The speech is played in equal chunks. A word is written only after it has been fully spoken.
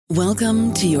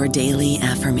Welcome to your daily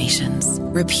affirmations.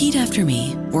 Repeat after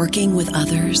me. Working with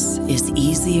others is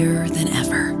easier than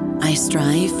ever. I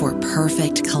strive for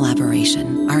perfect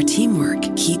collaboration. Our teamwork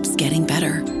keeps getting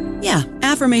better. Yeah,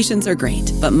 affirmations are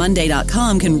great, but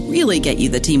Monday.com can really get you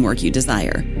the teamwork you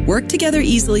desire. Work together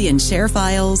easily and share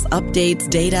files, updates,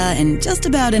 data, and just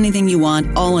about anything you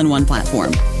want all in one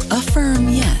platform. Affirm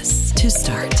yes to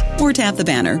start, or tap the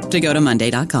banner to go to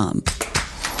Monday.com.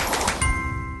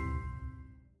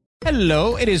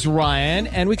 Hello, it is Ryan,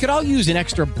 and we could all use an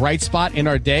extra bright spot in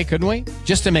our day, couldn't we?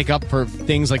 Just to make up for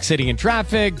things like sitting in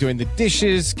traffic, doing the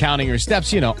dishes, counting your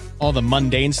steps, all the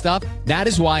mundane stuff. That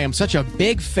is why I'm such a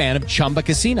big fan of Chumba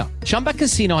Casino. Chumba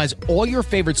Casino has all your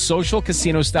favorite social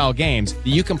casino-style games that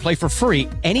you can play for free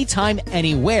anytime,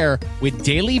 anywhere with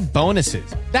daily bonuses.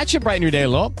 That should brighten your day a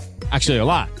little. Actually, a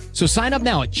lot. So sign up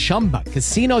now at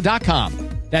ChumbaCasino.com.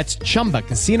 That's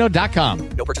ChumbaCasino.com.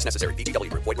 No purchase necessary. VGW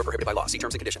Group. Void where prohibited by law. See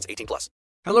terms and conditions. 18+.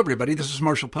 Hello, everybody. This is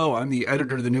Marshall Poe. I'm the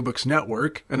editor of the New Books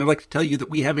Network, and I'd like to tell you that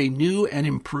we have a new and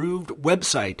improved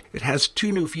website. It has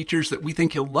two new features that we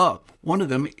think you'll love. One of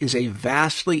them is a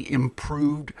vastly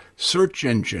improved search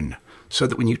engine, so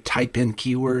that when you type in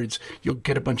keywords, you'll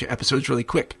get a bunch of episodes really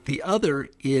quick. The other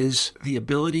is the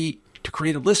ability to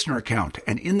create a listener account.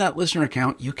 And in that listener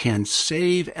account, you can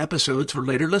save episodes for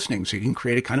later listening. So you can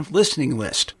create a kind of listening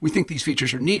list. We think these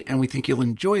features are neat and we think you'll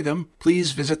enjoy them.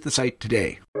 Please visit the site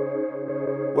today.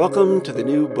 Welcome to the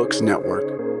New Books Network.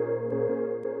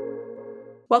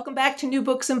 Welcome back to New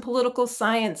Books in Political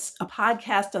Science, a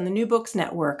podcast on the New Books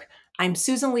Network. I'm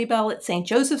Susan Liebel at St.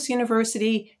 Joseph's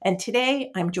University, and today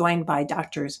I'm joined by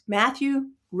Drs. Matthew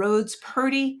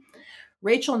Rhodes-Purdy,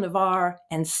 Rachel Navarre,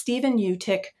 and Stephen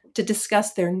Utic to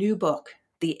discuss their new book,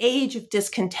 The Age of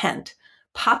Discontent,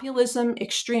 Populism,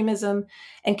 Extremism,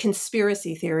 and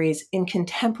Conspiracy Theories in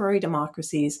Contemporary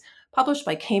Democracies, published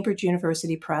by Cambridge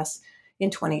University Press in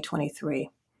 2023.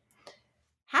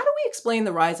 How do we explain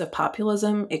the rise of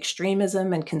populism,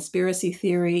 extremism, and conspiracy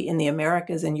theory in the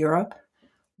Americas and Europe?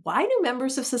 Why do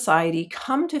members of society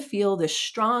come to feel this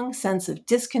strong sense of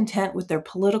discontent with their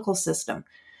political system,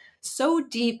 so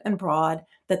deep and broad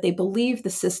that they believe the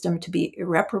system to be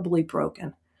irreparably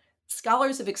broken?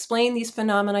 Scholars have explained these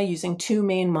phenomena using two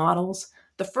main models.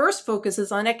 The first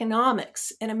focuses on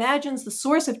economics and imagines the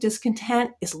source of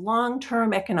discontent is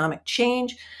long-term economic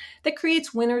change that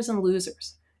creates winners and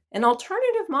losers. An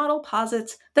alternative model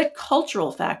posits that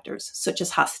cultural factors, such as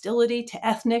hostility to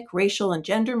ethnic, racial, and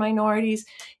gender minorities,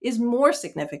 is more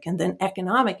significant than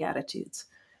economic attitudes.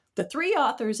 The three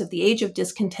authors of The Age of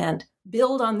Discontent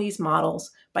build on these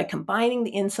models by combining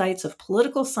the insights of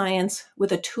political science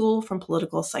with a tool from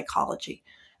political psychology,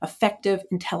 affective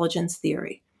intelligence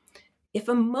theory. If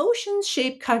emotions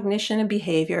shape cognition and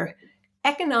behavior,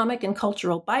 economic and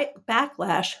cultural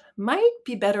backlash might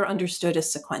be better understood as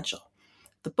sequential.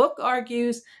 The book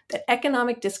argues that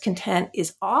economic discontent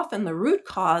is often the root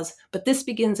cause, but this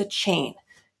begins a chain.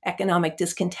 Economic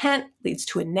discontent leads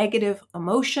to a negative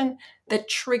emotion that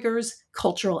triggers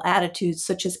cultural attitudes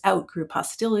such as out-group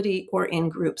hostility or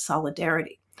in-group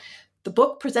solidarity. The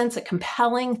book presents a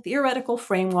compelling theoretical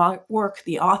framework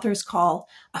the authors call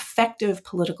affective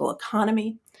political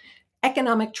economy.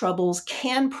 Economic troubles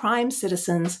can prime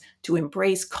citizens to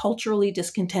embrace culturally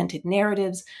discontented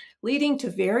narratives, leading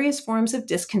to various forms of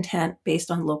discontent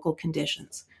based on local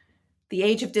conditions. The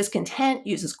Age of Discontent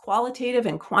uses qualitative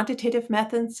and quantitative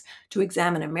methods to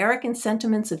examine American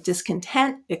sentiments of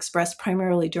discontent expressed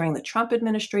primarily during the Trump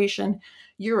administration,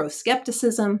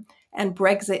 Euroscepticism, and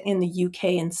Brexit in the UK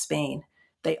and Spain.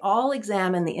 They all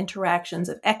examine the interactions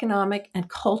of economic and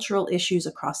cultural issues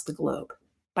across the globe.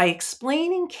 By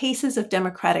explaining cases of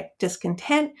democratic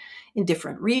discontent in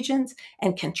different regions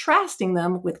and contrasting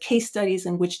them with case studies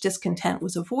in which discontent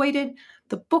was avoided,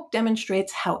 the book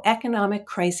demonstrates how economic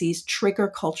crises trigger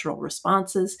cultural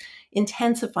responses,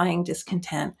 intensifying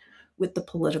discontent with the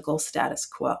political status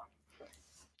quo.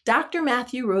 Dr.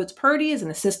 Matthew Rhodes-Purdy is an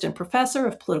assistant professor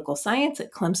of political science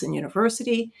at Clemson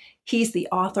University. He's the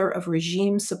author of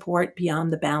Regime Support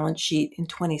Beyond the Balance Sheet in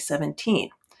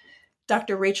 2017.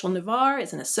 Dr. Rachel Navarre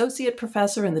is an associate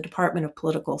professor in the Department of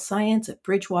Political Science at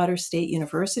Bridgewater State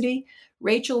University.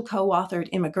 Rachel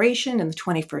co-authored Immigration in the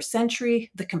 21st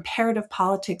Century, The Comparative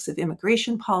Politics of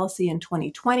Immigration Policy in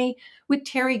 2020 with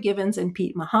Terry Givens and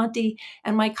Pete Mahanti,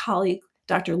 and my colleague,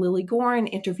 Dr. Lily Gorin,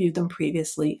 interviewed them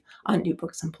previously on New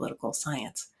Books in Political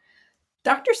Science.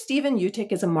 Dr. Stephen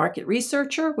Utic is a market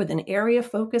researcher with an area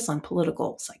focus on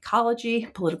political psychology,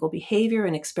 political behavior,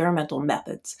 and experimental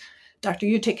methods. Dr.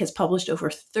 Utic has published over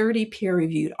 30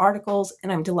 peer-reviewed articles,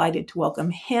 and I'm delighted to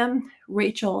welcome him,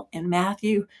 Rachel, and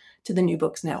Matthew to the New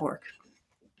Books Network.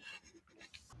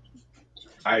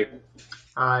 Hi.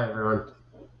 Hi, everyone.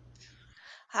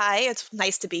 Hi, it's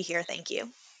nice to be here. Thank you.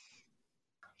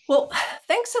 Well,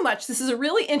 thanks so much. This is a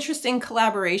really interesting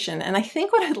collaboration. And I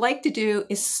think what I'd like to do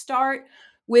is start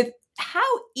with how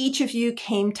each of you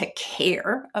came to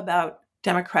care about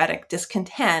democratic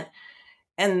discontent,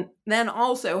 and then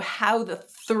also how the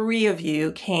three of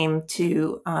you came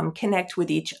to connect with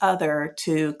each other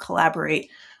to collaborate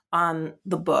on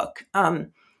the book.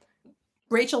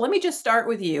 Rachel, let me just start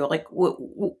with you. Like,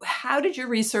 how did your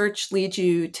research lead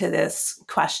you to this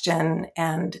question,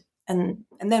 and then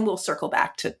we'll circle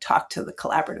back to talk to the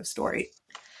collaborative story.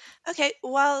 Okay,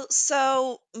 well,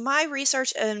 so my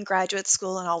research in graduate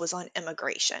school and all was on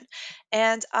immigration.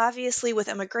 And obviously, with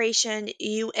immigration,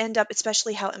 you end up,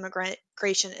 especially how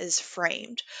immigration is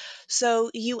framed.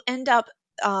 So you end up,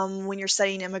 when you're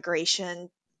studying immigration,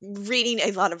 reading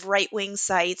a lot of right wing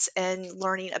sites and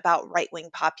learning about right wing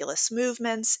populist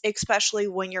movements, especially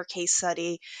when your case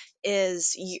study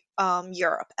is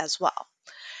Europe as well.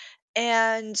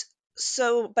 And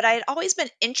so, but I had always been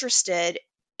interested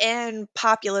in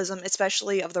populism,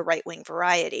 especially of the right wing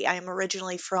variety. I am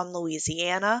originally from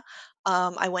Louisiana.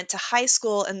 I went to high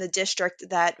school in the district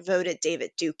that voted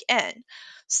David Duke in.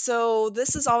 So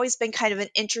this has always been kind of an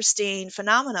interesting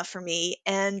phenomena for me.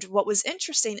 And what was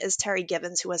interesting is Terry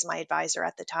Gibbons, who was my advisor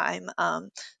at the time,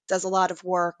 does a lot of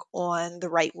work on the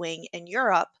right wing in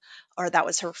Europe, or that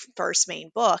was her first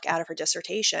main book out of her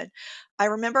dissertation. I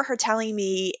remember her telling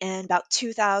me in about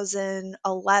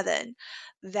 2011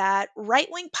 that right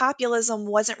wing populism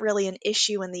wasn't really an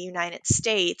issue in the United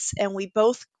States, and we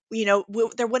both,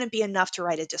 there wouldn't be enough to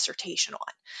write a dissertation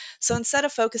on. So instead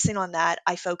of focusing on that,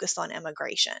 I focused on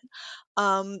immigration.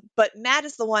 But Matt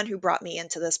is the one who brought me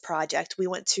into this project. We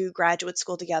went to graduate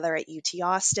school together at UT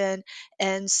Austin,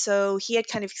 and so he had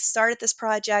kind of started this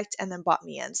project and then brought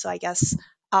me in. So I guess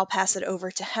I'll pass it over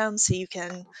to him so you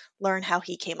can learn how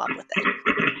he came up with it.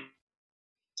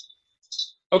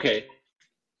 Okay.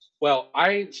 Well,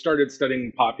 I started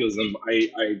studying populism.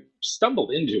 I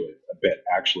stumbled into it a bit,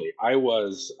 actually. I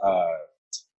was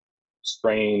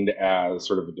trained as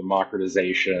sort of a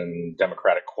democratization,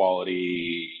 democratic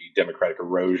quality, democratic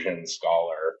erosion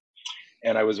scholar.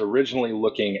 And I was originally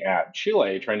looking at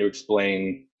Chile, trying to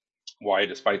explain why,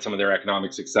 despite some of their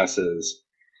economic successes,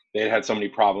 they had so many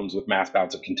problems with mass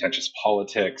bouts of contentious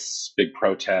politics, big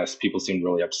protests. People seemed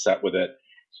really upset with it.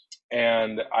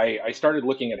 And I started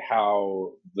looking at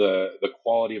how the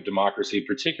quality of democracy,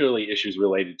 particularly issues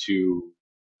related to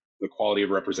the quality of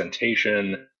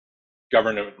representation,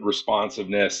 government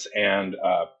responsiveness, and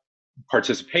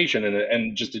participation,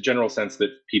 and just a general sense that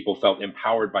people felt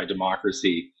empowered by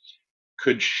democracy,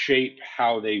 could shape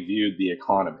how they viewed the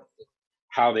economy,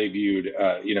 how they viewed,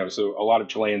 so a lot of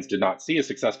Chileans did not see a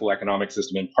successful economic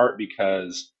system, in part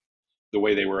because the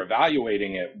way they were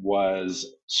evaluating it was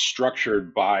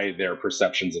structured by their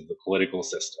perceptions of the political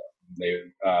system.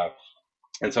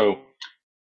 And so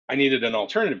I needed an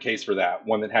alternative case for that,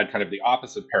 one that had kind of the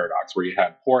opposite paradox, where you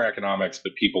had poor economics,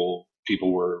 but people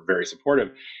were very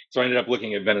supportive. So I ended up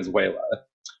looking at Venezuela.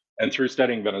 And through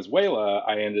studying Venezuela,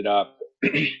 I ended up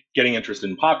getting interested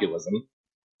in populism.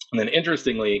 And then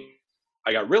interestingly,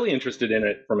 I got really interested in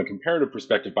it from a comparative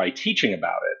perspective by teaching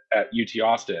about it at UT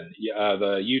Austin.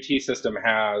 The UT system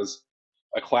has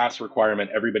a class requirement.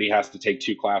 Everybody has to take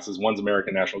two classes. One's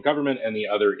American National Government, and the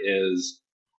other is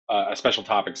a special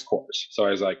topics course. So I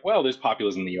was like, well, there's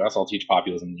populism in the US. I'll teach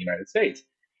populism in the United States.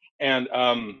 And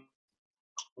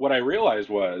what I realized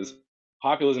was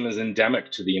populism is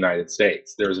endemic to the United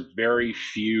States. There's very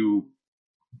few,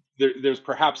 there's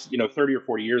perhaps 30 or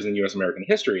 40 years in US American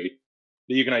history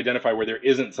that you can identify where there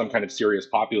isn't some kind of serious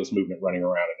populist movement running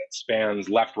around, and it spans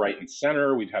left, right, and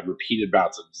center. We've had repeated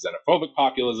bouts of xenophobic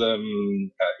populism,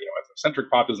 ethnocentric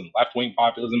populism, left-wing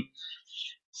populism.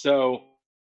 So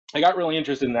I got really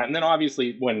interested in that, and then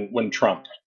obviously when Trump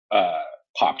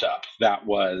popped up, that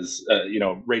was,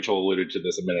 Rachel alluded to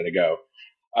this a minute ago,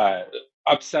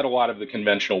 upset a lot of the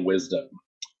conventional wisdom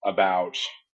about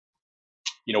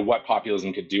what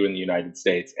populism could do in the United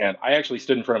States. And I actually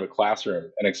stood in front of a classroom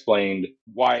and explained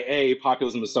why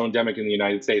populism is so endemic in the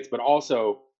United States, but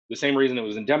also the same reason it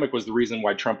was endemic was the reason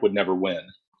why Trump would never win.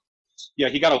 Yeah,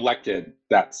 he got elected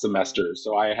that semester,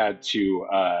 so I had to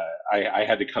I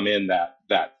had to come in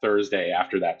that Thursday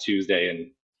after that Tuesday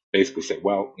and basically say,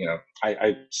 well,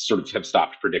 I sort of have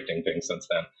stopped predicting things since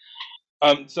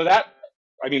then. So that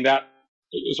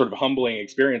sort of humbling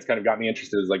experience kind of got me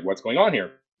interested in like what's going on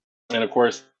here. And of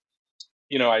course,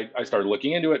 I started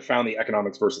looking into it, found the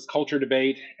economics versus culture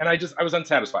debate, and I was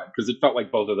unsatisfied because it felt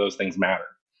like both of those things mattered.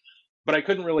 But I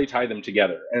couldn't really tie them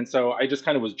together. And so I just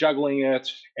kind of was juggling it.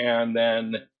 And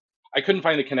then I couldn't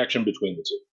find a connection between the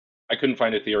two. I couldn't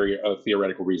find a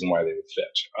theoretical reason why they would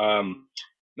fit.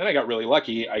 Then I got really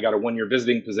lucky. I got a one-year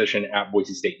visiting position at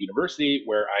Boise State University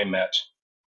where I met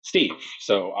Steve.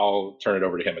 So I'll turn it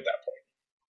over to him at that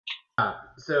point.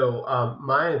 So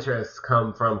my interests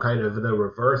come from kind of the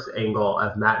reverse angle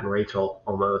of Matt and Rachel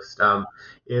almost,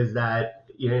 is that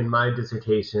in my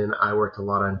dissertation, I worked a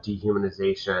lot on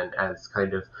dehumanization as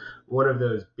kind of one of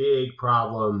those big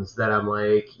problems that I'm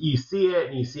like, you see it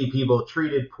and you see people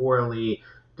treated poorly,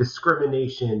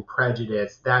 discrimination,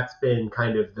 prejudice. That's been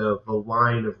kind of the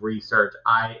line of research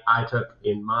I took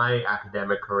in my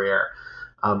academic career,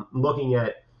 looking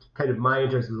at kind of my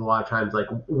interest is a lot of times like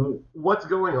what's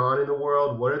going on in the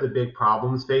world, what are the big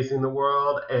problems facing the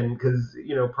world, and because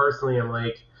personally I'm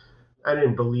like, I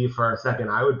didn't believe for a second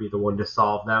I would be the one to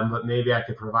solve them, but maybe I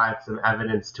could provide some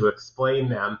evidence to explain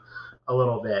them a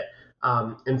little bit.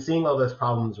 And seeing all those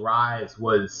problems rise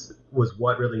was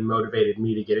what really motivated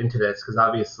me to get into this, because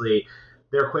obviously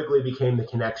there quickly became the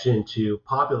connection to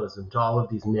populism, to all of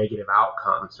these negative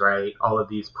outcomes, right? All of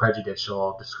these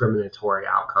prejudicial, discriminatory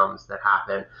outcomes that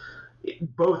happen.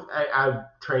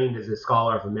 I've trained as a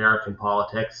scholar of American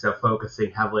politics, so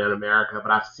focusing heavily on America,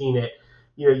 but I've seen it,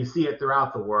 you see it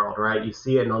throughout the world, right? You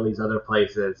see it in all these other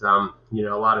places. A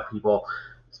lot of people,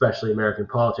 especially American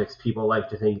politics, people like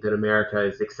to think that America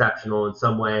is exceptional in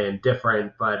some way and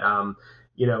different, but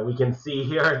we can see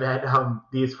here that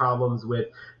these problems with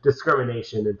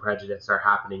discrimination and prejudice are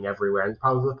happening everywhere, and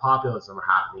problems with populism are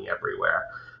happening everywhere.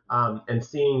 And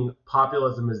seeing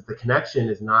populism as the connection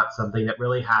is not something that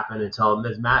really happened until,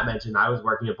 as Matt mentioned, I was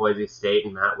working at Boise State,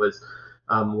 and Matt was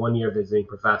 1 year visiting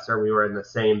professor. We were in the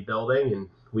same building, and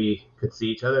we could see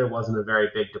each other. It wasn't a very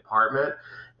big department.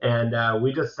 And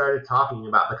we just started talking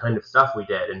about the kind of stuff we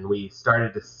did, and we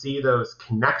started to see those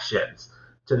connections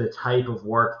to the type of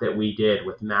work that we did,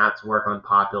 with Matt's work on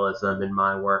populism and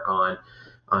my work on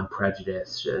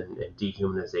prejudice and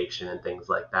dehumanization and things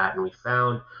like that. And we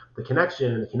found the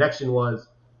connection, and the connection was,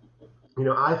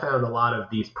 I found a lot of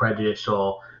these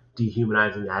prejudicial,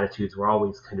 dehumanizing attitudes were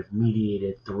always kind of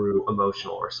mediated through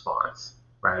emotional response,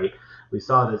 right? We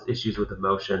saw those issues with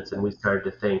emotions, and we started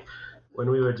to think, when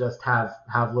we would just have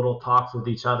little talks with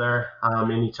each other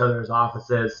in each other's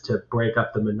offices to break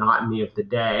up the monotony of the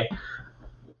day,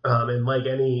 and like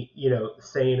any,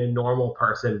 sane and normal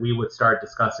person, we would start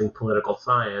discussing political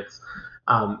science.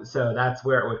 So that's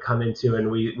where it would come into.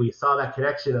 And we saw that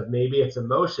connection of maybe it's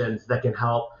emotions that can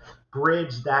help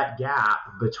bridge that gap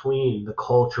between the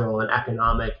cultural and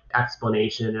economic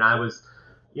explanation. And I was,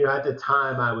 at the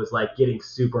time I was like getting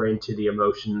super into the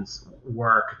emotions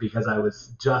work, because I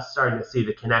was just starting to see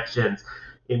the connections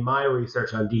in my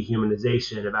research on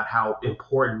dehumanization about how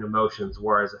important emotions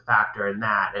were as a factor in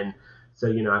that. And so,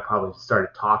 I probably started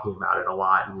talking about it a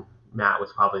lot, and Matt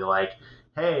was probably like,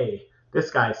 hey,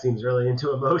 this guy seems really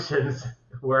into emotions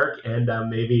work. And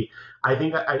maybe, I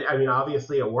mean,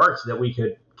 obviously it worked that we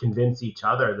could convince each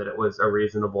other that it was a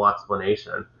reasonable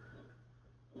explanation.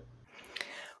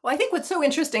 Well, I think what's so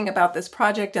interesting about this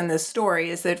project and this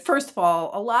story is that, first of all,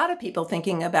 a lot of people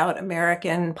thinking about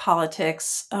American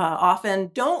politics often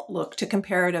don't look to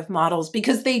comparative models,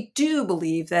 because they do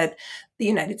believe that the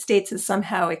United States is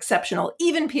somehow exceptional.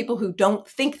 Even people who don't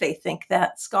think they think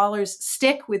that, scholars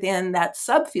stick within that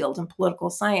subfield in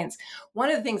political science. One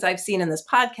of the things I've seen in this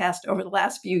podcast over the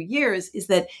last few years is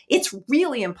that it's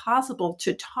really impossible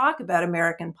to talk about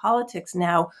American politics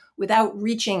now without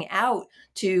reaching out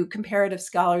to comparative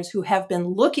scholars who have been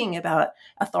looking about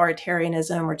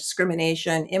authoritarianism or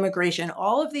discrimination, immigration,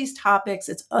 all of these topics.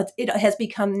 It has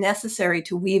become necessary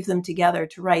to weave them together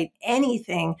to write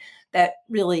anything that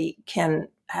really can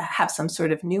have some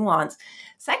sort of nuance.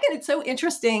 Second, it's so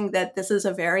interesting that this is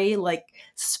a very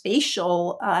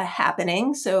spatial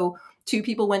happening. So two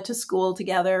people went to school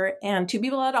together, and two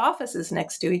people had offices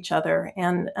next to each other.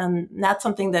 And that's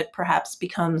something that perhaps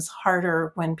becomes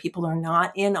harder when people are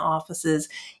not in offices.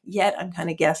 Yet I'm kind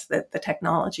of guess that the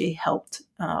technology helped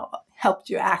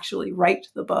you actually write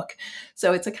the book.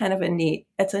 So it's a kind of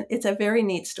it's a very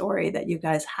neat story that you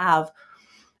guys have.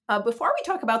 Before we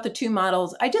talk about the two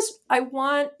models, I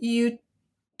want you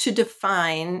to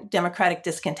define democratic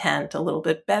discontent a little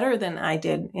bit better than I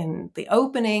did in the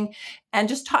opening, and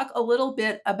just talk a little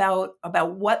bit about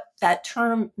what that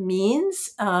term means,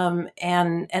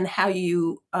 and how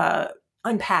you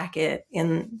unpack it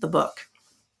in the book.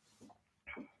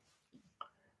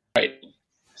 Right.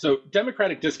 So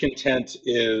democratic discontent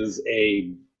is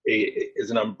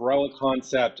an umbrella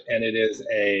concept, and it is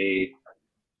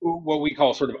what we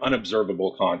call sort of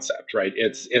unobservable concept, right?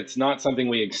 It's not something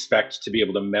we expect to be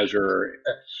able to measure.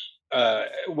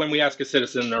 when we ask a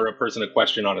citizen or a person a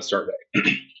question on a survey,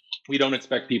 we don't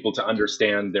expect people to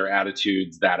understand their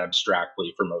attitudes that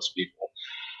abstractly for most people.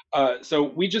 So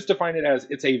we just define it as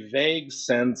it's a vague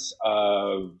sense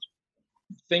of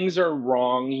things are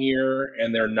wrong here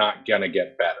and they're not going to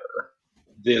get better.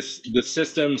 The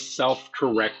system's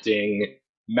self-correcting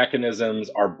mechanisms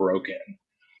are broken.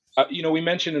 We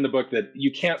mentioned in the book that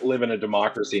you can't live in a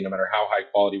democracy, no matter how high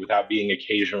quality, without being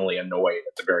occasionally annoyed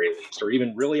at the very least, or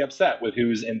even really upset with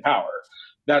who's in power.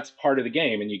 That's part of the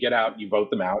game. And you get out, you vote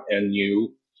them out, and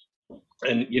you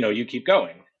keep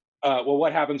going. Well,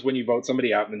 what happens when you vote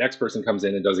somebody out and the next person comes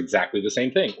in and does exactly the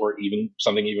same thing, or even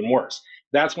something even worse?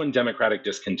 That's when democratic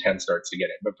discontent starts to get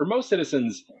in. But for most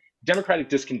citizens, democratic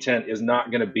discontent is not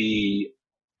going to be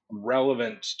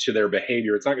relevant to their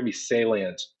behavior. It's not going to be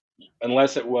salient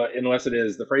unless it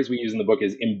is, the phrase we use in the book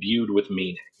is imbued with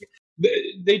meaning.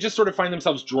 They just sort of find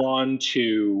themselves drawn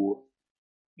to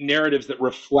narratives that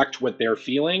reflect what they're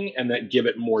feeling and that give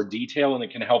it more detail, and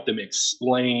it can help them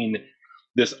explain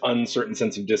this uncertain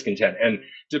sense of discontent. And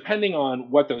depending on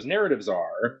what those narratives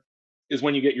are is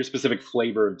when you get your specific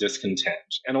flavor of discontent.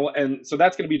 And so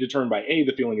that's going to be determined by A,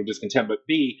 the feeling of discontent, but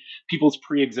B, people's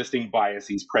pre-existing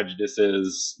biases,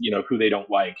 prejudices, who they don't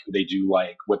like, who they do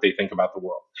like, what they think about the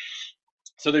world.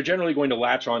 So they're generally going to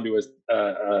latch onto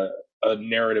a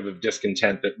narrative of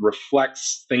discontent that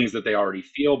reflects things that they already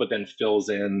feel, but then fills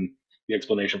in the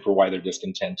explanation for why they're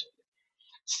discontented.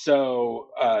 So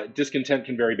discontent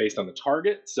can vary based on the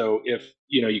target. So if,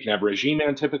 you can have regime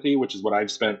antipathy, which is what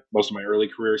I've spent most of my early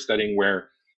career studying, where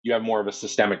you have more of a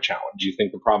systemic challenge. You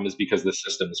think the problem is because the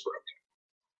system is broken.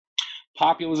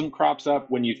 Populism crops up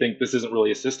when you think this isn't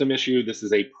really a system issue. This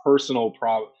is a personal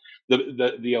problem.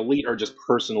 The elite are just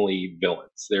personally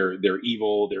villains. They're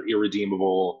evil, they're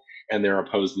irredeemable, and they're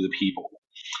opposed to the people.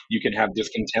 You can have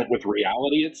discontent with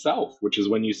reality itself, which is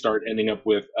when you start ending up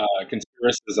with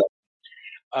conspiracism.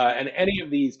 And any of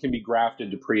these can be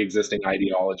grafted to pre-existing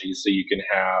ideologies. So you can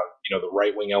have, the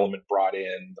right-wing element brought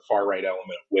in, the far-right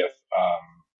element with,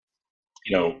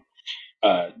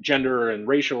 gender and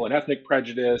racial and ethnic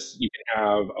prejudice. You can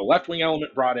have a left-wing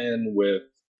element brought in with,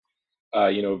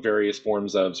 various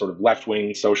forms of sort of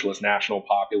left-wing socialist national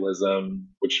populism,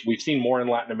 which we've seen more in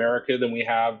Latin America than we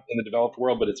have in the developed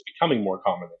world, but it's becoming more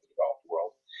common in the developed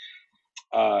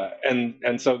world.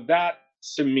 And so that,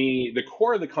 to me, the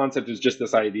core of the concept is just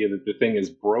this idea that the thing is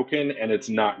broken and it's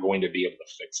not going to be able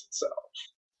to fix itself.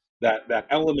 That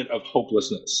element of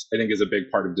hopelessness, I think, is a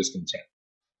big part of discontent,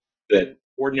 that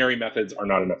ordinary methods are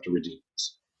not enough to redeem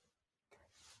this.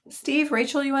 Steve,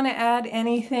 Rachel, you want to add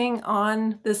anything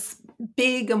on this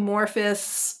big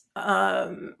amorphous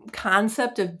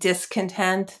concept of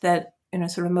discontent that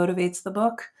sort of motivates the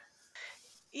book?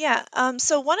 Yeah.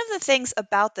 So one of the things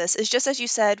about this is, just as you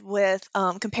said with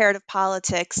comparative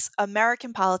politics,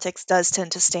 American politics does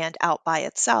tend to stand out by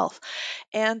itself.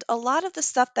 And a lot of the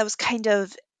stuff that was kind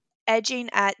of edging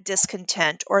at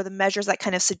discontent, or the measures that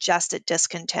kind of suggested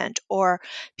discontent, or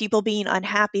people being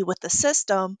unhappy with the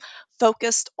system,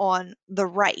 focused on the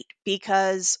right,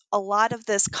 because a lot of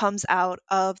this comes out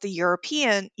of the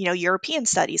European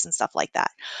studies and stuff like that.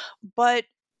 But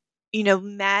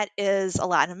Matt is a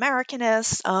Latin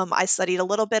Americanist. I studied a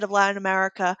little bit of Latin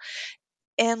America.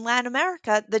 In Latin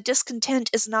America, the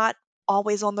discontent is not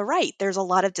always on the right. There's a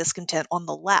lot of discontent on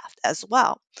the left as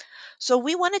well. So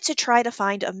we wanted to try to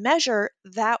find a measure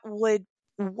that would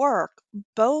work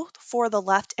both for the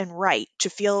left and right,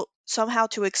 to feel somehow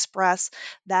to express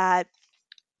that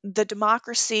the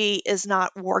democracy is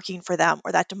not working for them,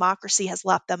 or that democracy has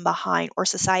left them behind, or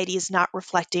society is not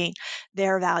reflecting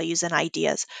their values and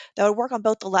ideas. That would work on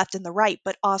both the left and the right,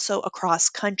 but also across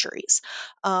countries.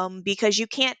 Because you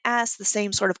can't ask the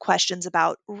same sort of questions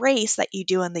about race that you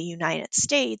do in the United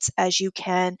States as you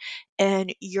can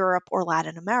in Europe or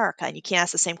Latin America. And you can't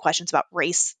ask the same questions about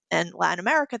race in Latin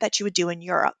America that you would do in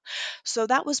Europe. So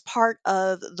that was part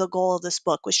of the goal of this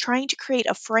book, was trying to create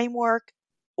a framework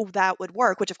that would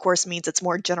work, which of course means it's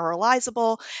more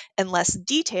generalizable and less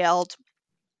detailed,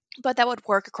 but that would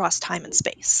work across time and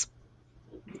space.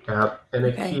 And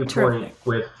a key point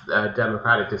with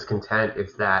democratic discontent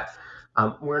is that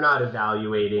we're not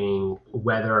evaluating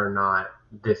whether or not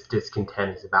this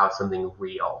discontent is about something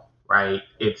real, right?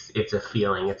 It's a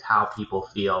feeling. It's how people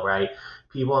feel, right?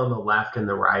 People on the left and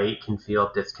the right can feel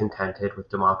discontented with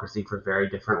democracy for very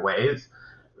different ways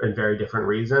and very different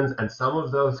reasons. And some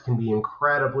of those can be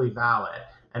incredibly valid,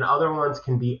 and other ones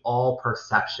can be all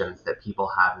perceptions that people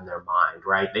have in their mind,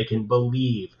 right? They can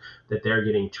believe that they're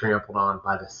getting trampled on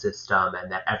by the system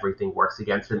and that everything works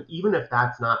against them, even if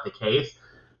that's not the case.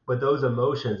 But those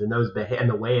emotions and and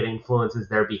the way it influences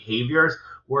their behaviors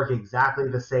work exactly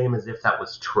the same as if that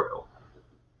was true.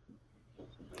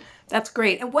 That's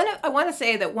great. And I want to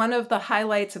say that one of the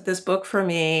highlights of this book for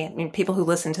me, I mean, people who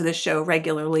listen to this show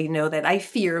regularly know that I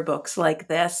fear books like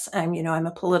this. I'm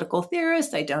a political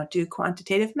theorist. I don't do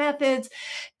quantitative methods.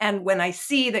 And when I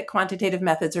see that quantitative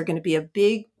methods are going to be a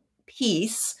big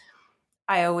piece,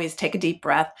 I always take a deep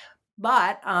breath.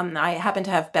 But I happen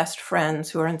to have best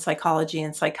friends who are in psychology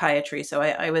and psychiatry. So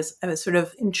I was sort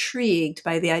of intrigued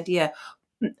by the idea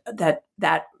that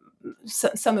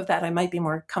some of that I might be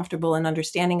more comfortable in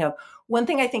understanding of. One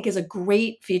thing I think is a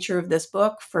great feature of this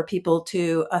book for people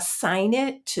to assign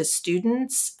it to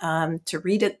students, to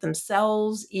read it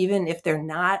themselves, even if they're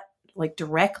not like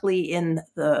directly in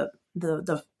the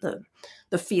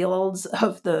fields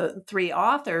of the three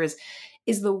authors,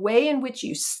 is the way in which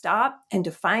you stop and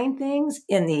define things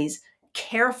in these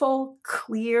careful,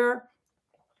 clear,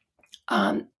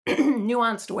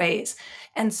 nuanced ways.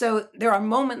 And so there are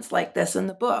moments like this in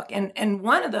the book. And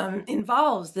one of them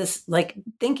involves this, like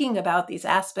thinking about these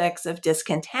aspects of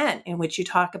discontent, in which you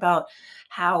talk about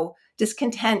how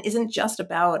discontent isn't just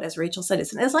about, as Rachel said,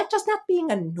 it's like just not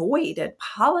being annoyed at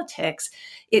politics.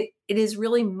 It is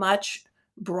really much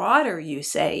broader, you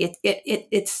say.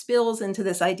 It spills into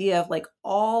this idea of like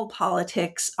all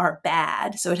politics are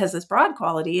bad. So it has this broad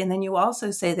quality. And then you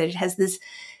also say that it has this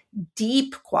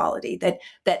deep quality, that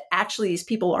actually these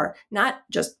people are not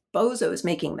just bozos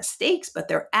making mistakes, but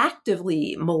they're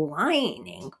actively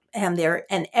maligning, and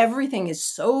everything is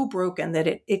so broken that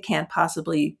it can't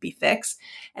possibly be fixed.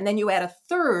 And then you add a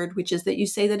third, which is that you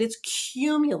say that it's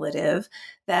cumulative,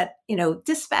 that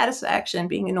dissatisfaction,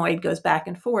 being annoyed, goes back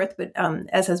and forth, but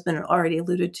as has been already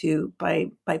alluded to by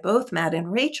both Matt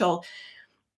and Rachel,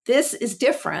 this is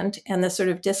different. And the sort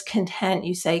of discontent,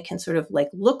 you say, can sort of like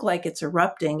look like it's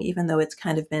erupting, even though it's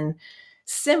kind of been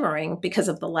simmering because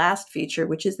of the last feature,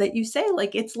 which is that you say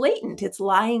like it's latent, it's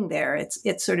lying there,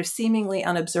 it's sort of seemingly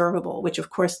unobservable, which of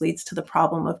course leads to the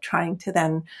problem of trying to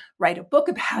then write a book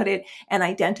about it and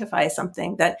identify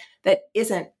something that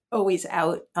isn't always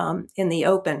out in the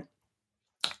open.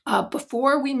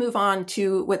 Before we move on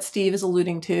to what Steve is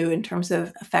alluding to in terms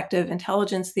of effective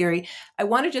intelligence theory, I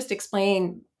want to just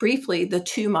explain briefly the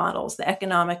two models, the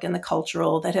economic and the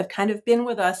cultural, that have kind of been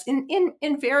with us in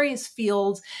various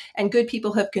fields, and good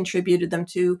people have contributed them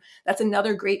to. That's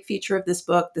another great feature of this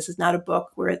book. This is not a book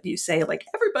where you say, like,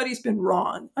 everybody's been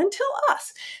wrong until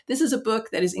us. This is a book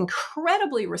that is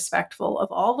incredibly respectful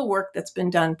of all the work that's been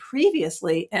done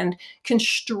previously and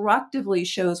constructively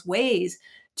shows ways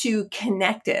to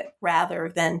connect it rather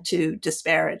than to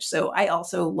disparage. So I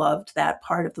also loved that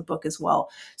part of the book as well.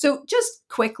 So just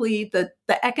quickly, the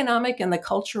economic and the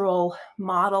cultural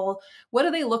model, what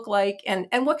do they look like? And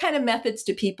what kind of methods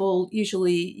do people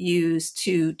usually use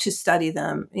to study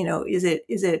them? Is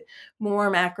it more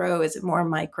macro? Is it more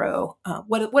micro?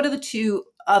 What do the two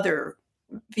other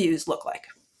views look like?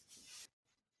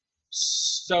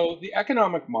 So the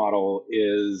economic model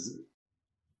is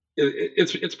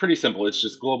it's pretty simple. It's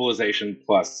just globalization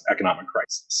plus economic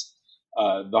crisis.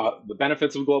 The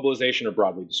benefits of globalization are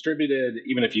broadly distributed.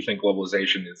 Even if you think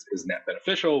globalization is net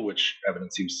beneficial, which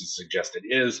evidence seems to suggest it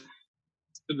is,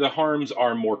 the harms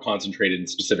are more concentrated in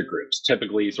specific groups,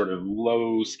 typically sort of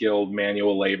low-skilled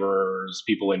manual laborers,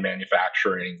 people in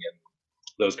manufacturing and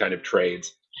those kind of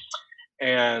trades.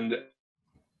 And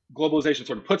globalization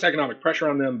sort of puts economic pressure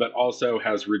on them, but also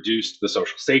has reduced the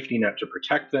social safety net to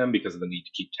protect them because of the need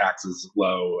to keep taxes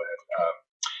low and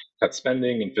cut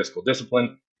spending and fiscal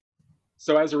discipline.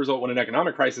 So as a result, when an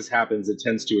economic crisis happens, it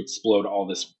tends to explode all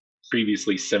this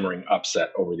previously simmering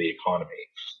upset over the economy.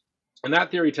 And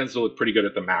that theory tends to look pretty good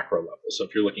at the macro level. So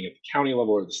if you're looking at the county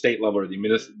level or the state level or the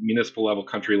municipal level,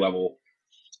 country level,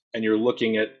 and you're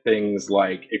looking at things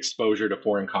like exposure to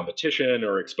foreign competition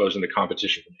or exposure to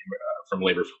competition from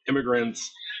labor from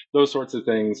immigrants, those sorts of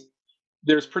things,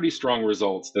 there's pretty strong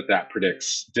results that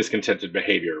predicts discontented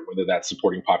behavior, whether that's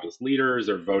supporting populist leaders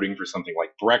or voting for something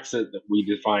like Brexit that we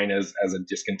define as a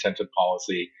discontented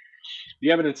policy.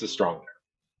 The evidence is strong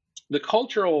there. The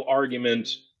cultural argument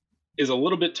is a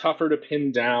little bit tougher to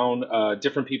pin down.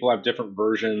 Different people have different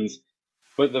versions.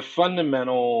 But the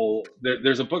fundamental,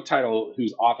 there's a book title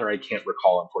whose author I can't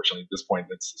recall, unfortunately, at this point,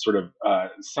 that's sort of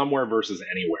Somewhere versus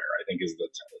Anywhere, I think is the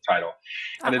title.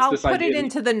 And I'll put it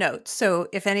into the notes. So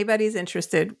if anybody's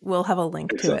interested, we'll have a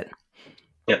link to it.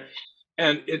 Yeah.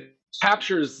 And it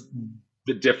captures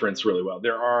the difference really well.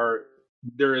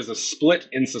 There is a split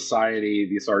in society,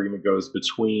 this argument goes,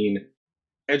 between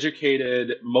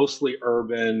educated, mostly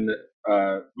urban,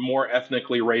 more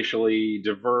ethnically, racially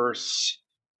diverse,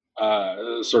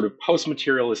 sort of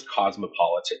post-materialist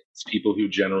cosmopolitans, people who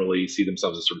generally see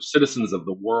themselves as sort of citizens of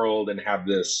the world and have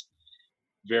this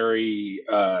very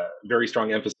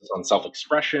strong emphasis on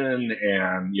self-expression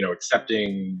and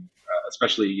accepting,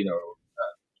 especially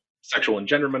sexual and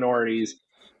gender minorities.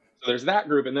 So there's that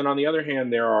group, and then on the other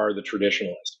hand, there are the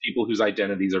traditionalists, people whose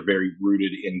identities are very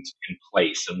rooted in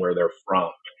place and where they're from.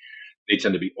 They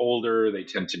tend to be older. They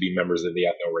tend to be members of the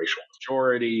ethno-racial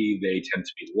majority. They tend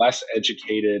to be less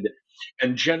educated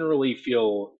and generally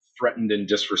feel threatened and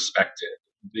disrespected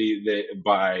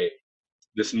by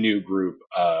this new group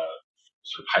of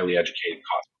sort of highly educated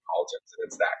cosmopolitans. And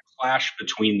it's that clash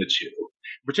between the two,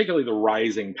 particularly the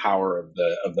rising power of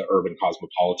the urban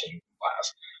cosmopolitan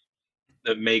class,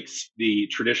 that makes the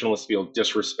traditionalists feel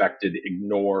disrespected,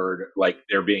 ignored, like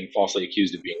they're being falsely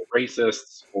accused of being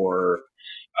racists or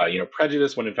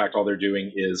prejudiced, when in fact all they're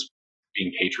doing is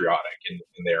being patriotic in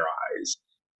their eyes.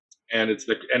 And it's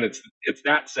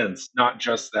that sense, not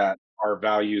just that our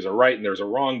values are right and theirs are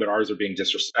wrong, but ours are being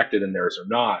disrespected and theirs are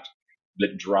not,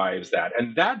 that drives that.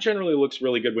 And that generally looks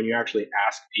really good when you actually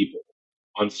ask people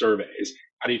on surveys,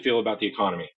 how do you feel about the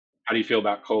economy? How do you feel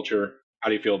about culture? How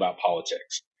do you feel about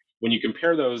politics? When you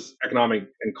compare those economic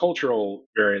and cultural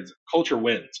variants, culture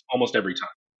wins almost every time,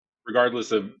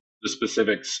 regardless of the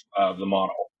specifics of the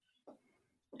model.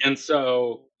 And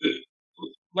so,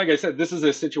 like I said, this is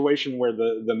a situation where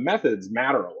the methods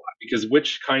matter a lot, because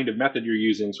which kind of method you're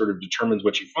using sort of determines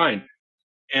what you find.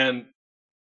 And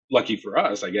lucky for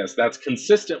us, I guess, that's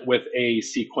consistent with a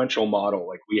sequential model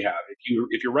like we have.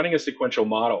 If you're running a sequential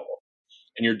model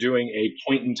and you're doing a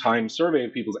point in time survey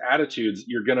of people's attitudes,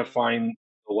 you're going to find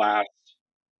the last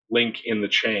link in the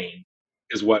chain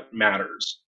is what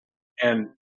matters. And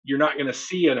you're not going to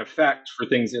see an effect for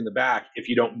things in the back if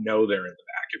you don't know they're in the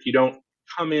back. If you don't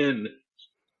come in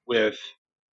with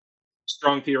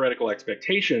strong theoretical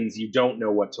expectations, you don't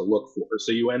know what to look for.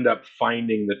 So you end up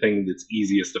finding the thing that's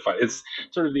easiest to find. It's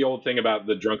sort of the old thing about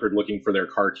the drunkard looking for their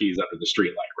car keys under the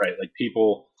streetlight, right? Like,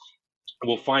 people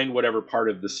will find whatever part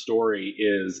of the story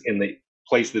is in the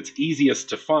place that's easiest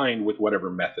to find with whatever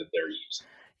method they're using.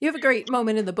 You have a great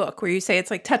moment in the book where you say it's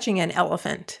like touching an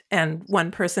elephant, and one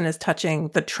person is touching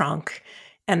the trunk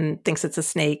and thinks it's a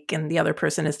snake, and the other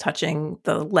person is touching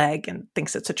the leg and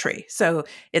thinks it's a tree. So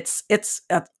it's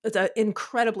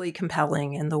incredibly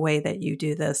compelling in the way that you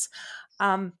do this.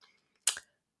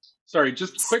 Sorry,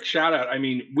 just a quick shout out. I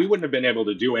mean, we wouldn't have been able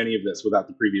to do any of this without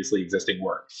the previously existing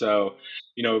work. So,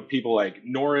 people like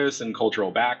Norris and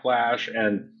Cultural Backlash,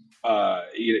 and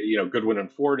Goodwin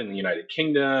and Ford in the United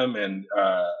Kingdom, and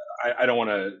I don't want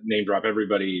to name drop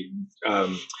everybody,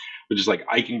 but just like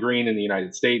Eichengreen in the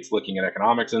United States, looking at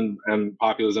economics and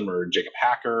populism, or Jacob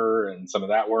Hacker and some of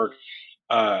that work.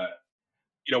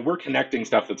 We're connecting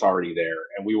stuff that's already there,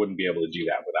 and we wouldn't be able to do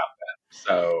that without that.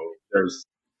 So there's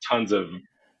tons of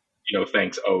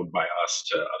thanks owed by us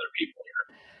to other people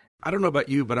here. I don't know about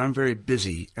you, but I'm very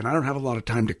busy and I don't have a lot of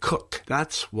time to cook.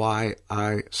 That's why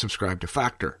I subscribe to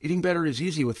Factor. Eating better is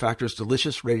easy with Factor's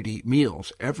delicious, ready-to-eat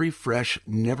meals. Every fresh,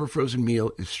 never frozen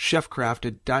meal is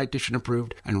chef-crafted, dietitian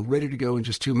approved, and ready to go in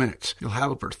just 2 minutes. You'll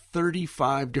have over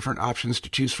 35 different options to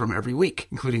choose from every week,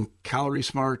 including Calorie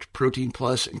Smart, Protein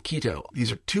Plus, and Keto.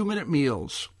 These are 2-minute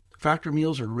meals. Factor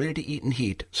meals are ready to eat and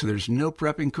heat, so there's no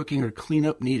prepping, cooking, or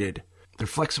cleanup needed. They're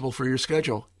flexible for your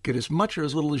schedule. Get as much or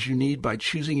as little as you need by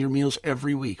choosing your meals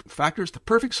every week. Factor is the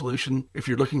perfect solution if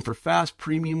you're looking for fast,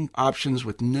 premium options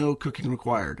with no cooking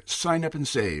required. Sign up and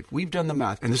save. We've done the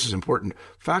math, and this is important.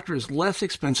 Factor is less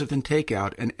expensive than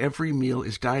takeout, and every meal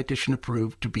is dietitian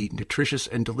approved to be nutritious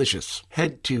and delicious.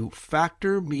 Head to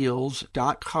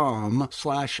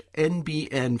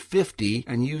factormeals.com/NBN50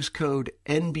 and use code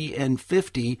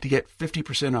NBN50 to get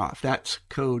 50% off. That's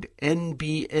code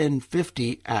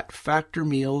NBN50 at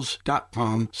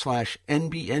factormeals.com/NBN50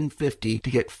 to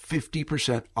get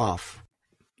 50% off.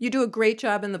 You do a great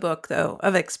job in the book, though,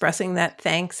 of expressing that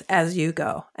thanks as you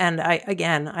go. And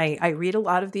I read a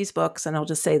lot of these books, and I'll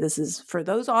just say this is for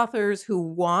those authors who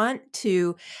want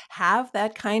to have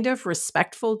that kind of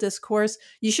respectful discourse.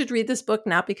 You should read this book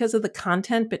not because of the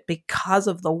content, but because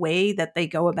of the way that they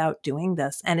go about doing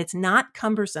this. And it's not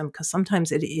cumbersome, because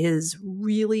sometimes it is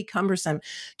really cumbersome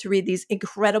to read these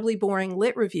incredibly boring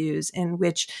lit reviews in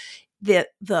which the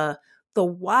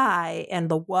why and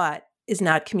the what is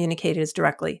not communicated as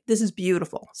directly. This is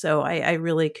beautiful. So I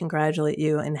really congratulate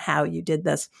you in how you did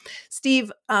this.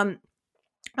 Steve,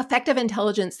 effective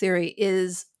intelligence theory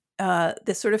is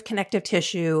this sort of connective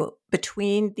tissue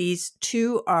between these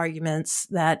two arguments,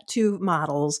 two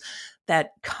models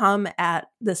that come at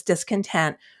this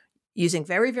discontent. using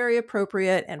very, very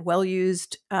appropriate and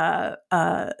well-used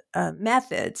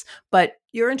methods, but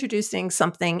you're introducing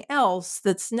something else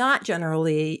that's not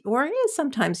generally, or is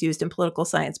sometimes used in political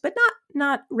science, but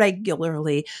not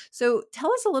regularly. So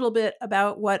tell us a little bit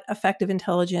about what effective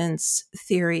intelligence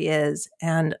theory is,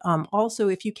 and also,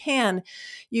 if you can,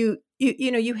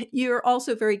 you're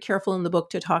also very careful in the book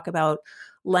to talk about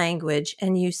language,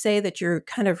 and you say that you're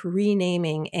kind of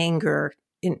renaming anger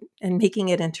and making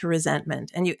it into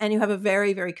resentment, and you have a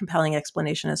very, very compelling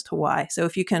explanation as to why. So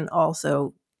if you can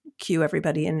also cue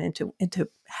everybody into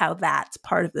how that's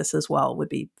part of this as well, would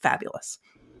be fabulous.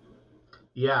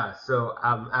 Yeah, so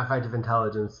affective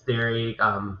intelligence theory,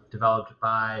 developed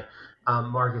by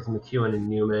Marcus McEwen and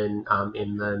Newman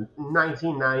in the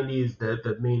 1990s.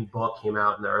 The main book came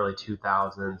out in the early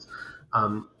 2000s.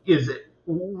 Is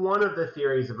one of the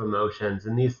theories of emotions,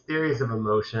 and these theories of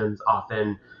emotions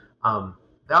often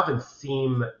they often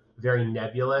seem very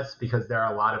nebulous because there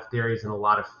are a lot of theories in a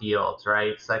lot of fields,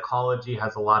 right? Psychology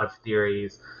has a lot of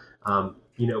theories.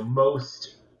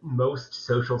 Most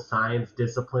social science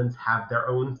disciplines have their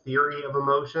own theory of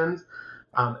emotions.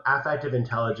 Affective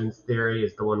intelligence theory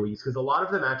is the one we use because a lot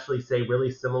of them actually say really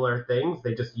similar things.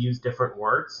 They just use different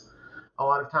words a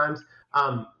lot of times.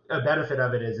 A benefit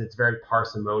of it is it's very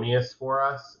parsimonious for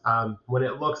us. When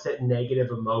it looks at negative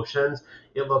emotions,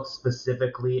 it looks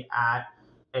specifically at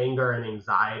anger and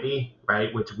anxiety,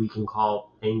 right? Which we can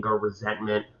call anger,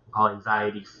 resentment, call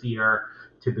anxiety, fear.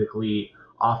 Typically,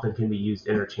 often can be used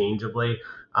interchangeably.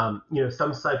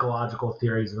 Some psychological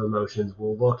theories of emotions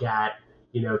will look at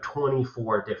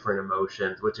 24 different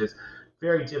emotions, which is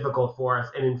very difficult for us.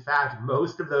 And in fact,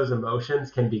 most of those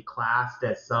emotions can be classed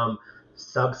as some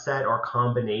subset or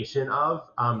combination of,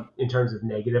 in terms of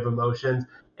negative emotions,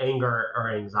 anger or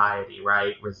anxiety,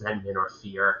 right? Resentment or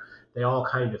fear. They all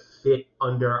kind of fit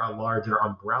under a larger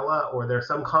umbrella, or there's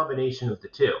some combination of the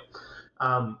two.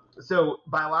 So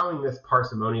by allowing this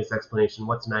parsimonious explanation,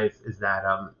 what's nice is that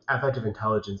affective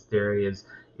intelligence theory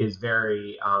is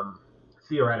very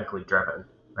theoretically driven,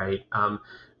 right?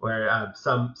 Where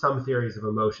some theories of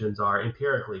emotions are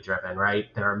empirically driven, right?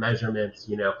 There are measurements.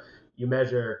 You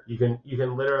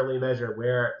can literally measure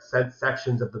where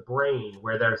sections of the brain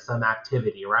where there's some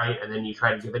activity, right? And then you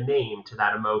try to give a name to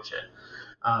that emotion.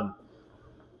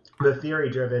 The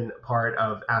theory-driven part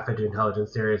of affective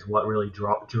intelligence theory is what really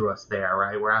drew us there,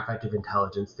 right? Where affective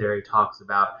intelligence theory talks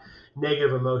about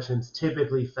negative emotions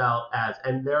typically felt as,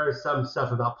 and there is some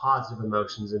stuff about positive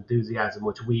emotions, enthusiasm,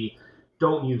 which we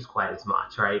don't use quite as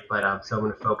much, right? But so I'm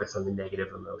going to focus on the negative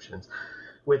emotions,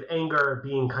 with anger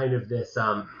being kind of this,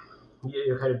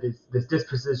 this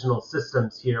dispositional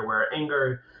systems here, where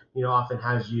anger, often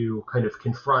has you kind of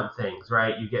confront things,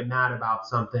 right? You get mad about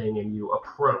something and you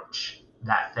approach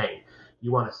that thing.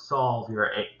 You want to solve your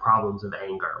problems of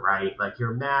anger, right? Like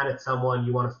you're mad at someone,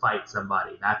 you want to fight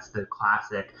somebody. That's the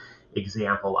classic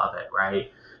example of it,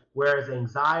 right? Whereas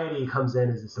anxiety comes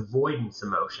in as this avoidance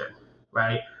emotion,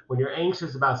 right? When you're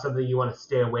anxious about something, you want to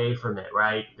stay away from it,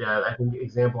 right? I think the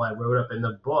example I wrote up in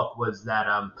the book was that,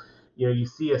 you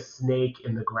see a snake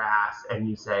in the grass and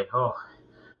you say, oh,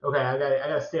 okay, I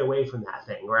gotta stay away from that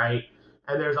thing, right?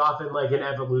 And there's often like an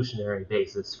evolutionary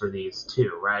basis for these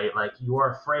too, right? Like you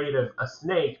are afraid of a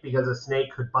snake because a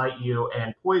snake could bite you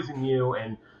and poison you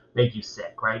and make you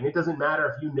sick, right? And it doesn't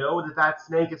matter if you know that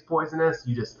snake is poisonous,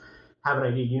 you just have an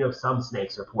idea, some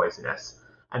snakes are poisonous.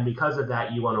 And because of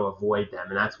that, you want to avoid them.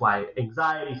 And that's why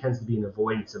anxiety tends to be an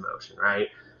avoidance emotion, right?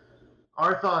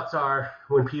 Our thoughts are,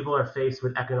 when people are faced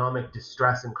with economic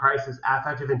distress and crisis,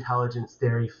 affective intelligence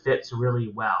theory fits really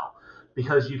well,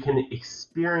 because you can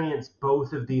experience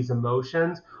both of these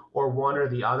emotions, or one or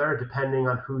the other, depending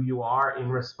on who you are in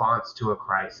response to a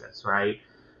crisis, right?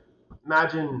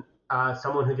 Imagine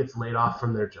someone who gets laid off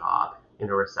from their job in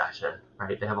a recession,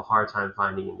 right? They have a hard time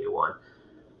finding a new one.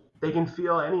 They can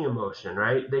feel any emotion,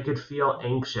 right? They could feel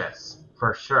anxious,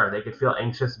 for sure. They could feel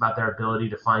anxious about their ability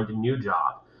to find a new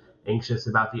job, anxious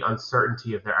about the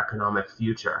uncertainty of their economic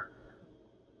future.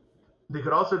 They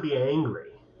could also be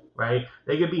angry, right?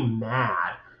 They could be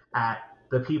mad at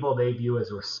the people they view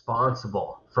as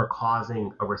responsible for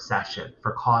causing a recession,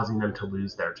 for causing them to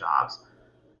lose their jobs.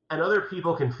 And other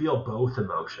people can feel both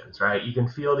emotions, right? You can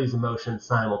feel these emotions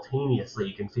simultaneously.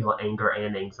 You can feel anger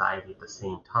and anxiety at the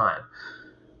same time.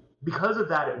 Because of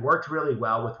that, it worked really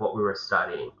well with what we were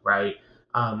studying, right?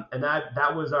 And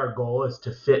that was our goal, is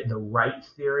to fit the right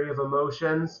theory of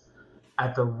emotions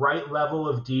at the right level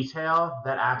of detail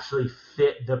that actually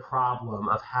fit the problem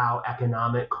of how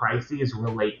economic crises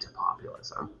relate to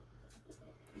populism.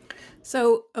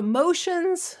 So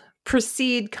emotions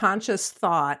precede conscious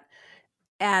thought,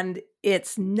 and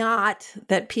it's not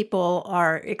that people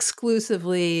are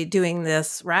exclusively doing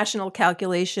this rational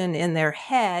calculation in their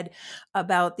head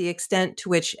about the extent to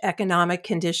which economic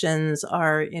conditions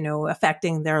are,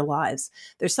 affecting their lives.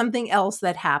 There's something else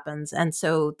that happens. And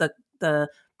so the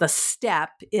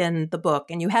step in the book,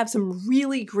 and you have some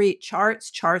really great charts.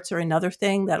 Charts are another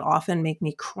thing that often make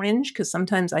me cringe because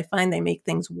sometimes I find they make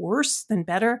things worse than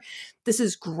better. This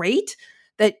is great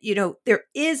that, there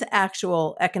is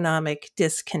actual economic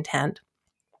discontent,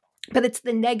 but it's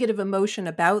the negative emotion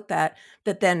about that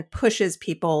then pushes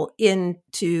people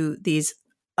into these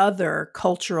other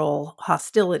cultural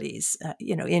hostilities,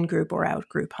 in-group or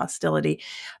out-group hostility.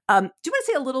 Do you want to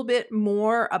say a little bit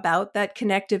more about that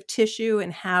connective tissue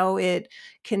and how it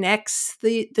connects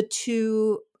the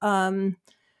two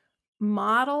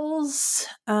models?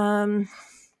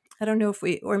 I don't know if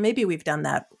maybe we've done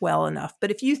that well enough,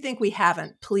 but if you think we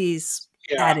haven't, please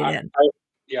add it in.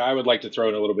 I would like to throw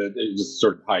in a little bit, just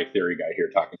sort of high theory guy here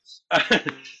talking.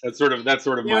 that's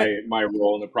sort of my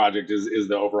role in the project is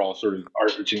the overall sort of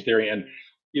arching theory. And,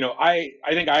 I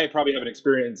think I probably have an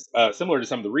experience similar to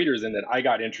some of the readers in that I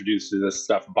got introduced to this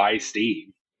stuff by Steve.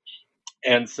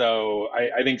 And so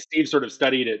I think Steve sort of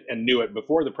studied it and knew it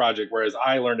before the project, whereas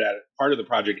I learned at part of the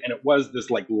project, and it was this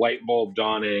like light bulb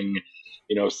dawning,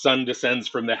 sun descends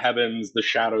from the heavens, the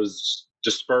shadows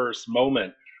disperse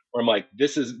moment where I'm like,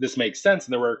 this makes sense.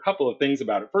 And there were a couple of things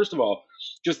about it. First of all,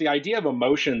 just the idea of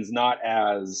emotions not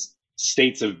as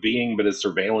states of being, but as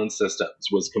surveillance systems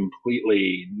was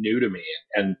completely new to me.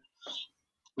 And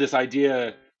this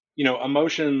idea,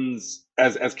 emotions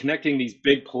as connecting these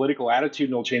big political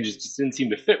attitudinal changes just didn't seem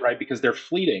to fit, right? Because they're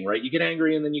fleeting, right? You get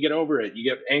angry and then you get over it. You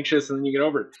get anxious and then you get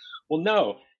over it. Well,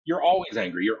 no, you're always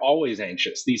angry. You're always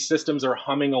anxious. These systems are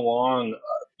humming along,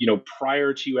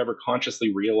 prior to you ever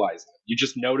consciously realizing it. You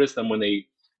just notice them when they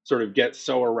sort of get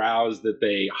so aroused that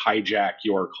they hijack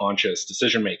your conscious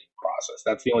decision-making process.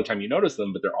 That's the only time you notice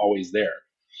them, but they're always there.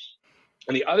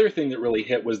 And the other thing that really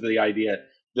hit was the idea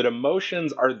that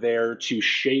emotions are there to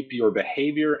shape your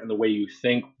behavior and the way you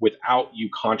think without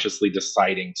you consciously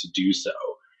deciding to do so.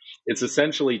 It's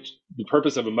essentially the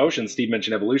purpose of emotion. Steve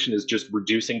mentioned evolution is just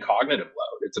reducing cognitive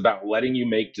load. It's about letting you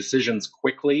make decisions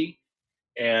quickly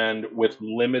and with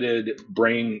limited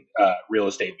brain real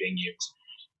estate being used.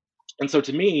 And so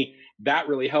to me, that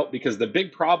really helped, because the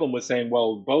big problem with saying,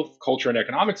 well, both culture and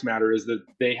economics matter is that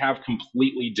they have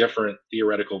completely different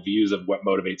theoretical views of what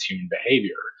motivates human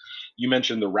behavior. You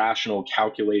mentioned the rational,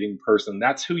 calculating person.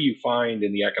 That's who you find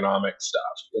in the economic stuff,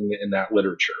 in that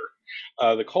literature.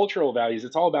 The cultural values,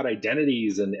 it's all about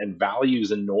identities and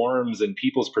values and norms, and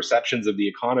people's perceptions of the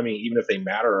economy, even if they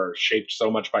matter, are shaped so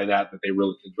much by that it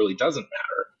really doesn't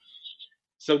matter.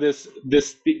 So this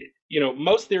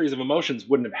most theories of emotions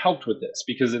wouldn't have helped with this,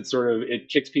 because it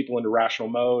kicks people into rational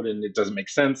mode and it doesn't make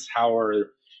sense. How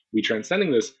are we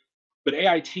transcending this? But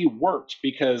AIT worked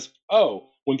because,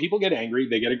 when people get angry,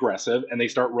 they get aggressive and they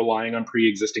start relying on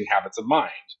pre-existing habits of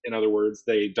mind. In other words,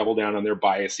 they double down on their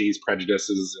biases,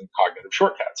 prejudices, and cognitive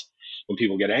shortcuts. When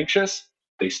people get anxious,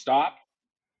 they stop.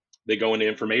 They go into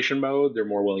information mode. They're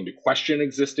more willing to question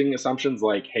existing assumptions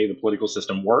like, hey, the political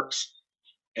system works,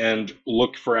 and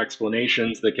look for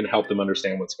explanations that can help them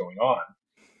understand what's going on.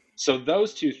 So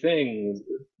those two things,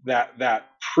 that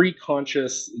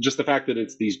pre-conscious, just the fact that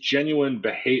it's these genuine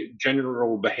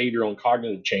general behavioral and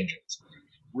cognitive changes,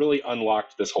 really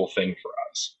unlocked this whole thing for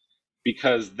us,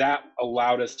 because that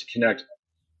allowed us to connect.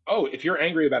 If you're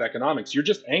angry about economics, you're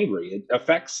just angry. It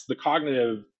affects the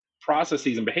cognitive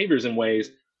processes and behaviors in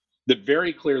ways that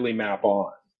very clearly map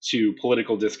on to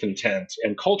political discontent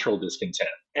and cultural discontent.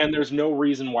 And there's no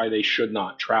reason why they should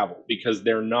not travel, because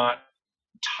they're not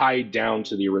tied down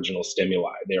to the original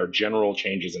stimuli. They are general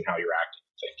changes in how you're acting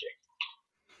and thinking.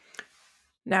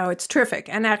 No, it's terrific.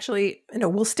 And actually,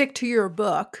 we'll stick to your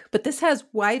book, but this has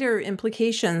wider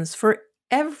implications for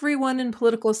everyone in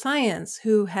political science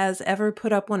who has ever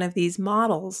put up one of these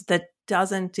models that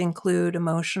doesn't include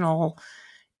emotional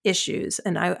issues.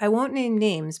 And I won't name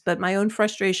names, but my own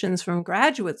frustrations from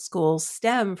graduate school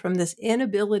stem from this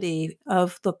inability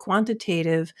of the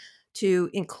quantitative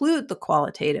to include the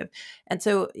qualitative. And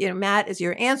so, Matt, as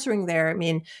you're answering there, I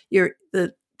mean,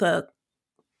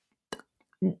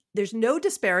 there's no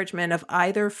disparagement of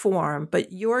either form,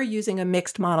 but you're using a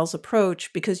mixed models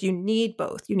approach because you need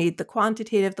both. You need the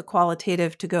quantitative, the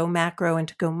qualitative to go macro and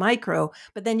to go micro,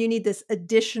 but then you need this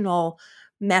additional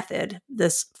method,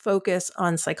 this focus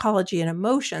on psychology and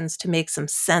emotions to make some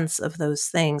sense of those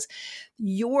things.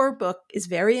 Your book is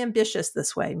very ambitious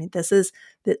this way. I mean,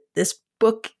 this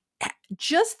book,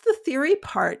 just the theory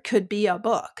part could be a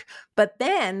book, but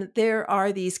then there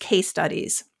are these case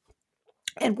studies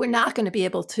And we're not going to be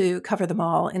able to cover them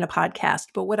all in a podcast.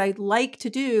 But what I'd like to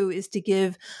do is to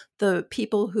give the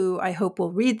people who I hope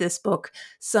will read this book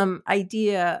some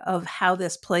idea of how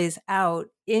this plays out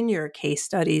in your case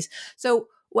studies. So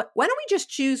why don't we just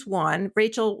choose one?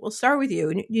 Rachel, we'll start with you.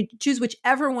 And you choose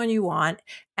whichever one you want.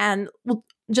 And we'll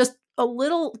just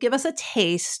give us a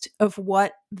taste of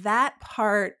what that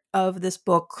part of this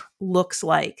book looks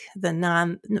like,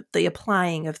 the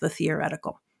applying of the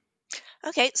theoretical.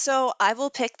 Okay, so I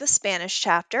will pick the Spanish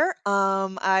chapter.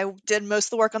 I did most of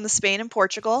the work on the Spain and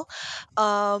Portugal.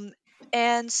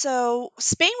 And so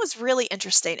Spain was really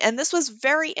interesting. And this was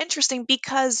very interesting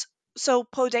because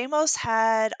Podemos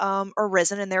had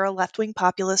arisen, and they're a left wing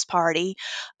populist party.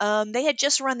 They had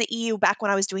just run the EU back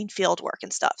when I was doing field work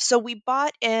and stuff. So we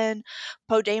bought in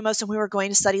Podemos and we were going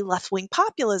to study left wing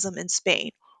populism in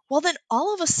Spain. Well, then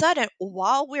all of a sudden,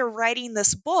 while we're writing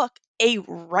this book, a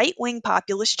right-wing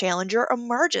populist challenger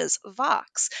emerges,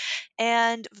 Vox.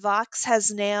 And Vox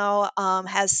has now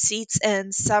has seats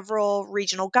in several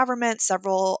regional governments,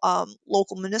 several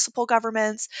local municipal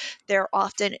governments. They're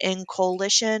often in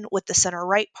coalition with the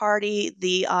center-right party,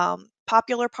 the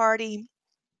Popular Party.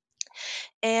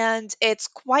 And it's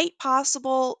quite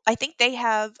possible, I think they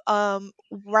have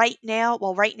right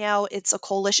now it's a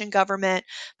coalition government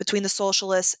between the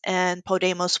Socialists and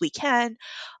Podemos Weekend.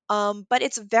 But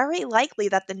it's very likely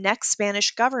that the next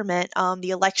Spanish government, the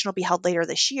election will be held later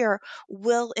this year,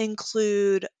 will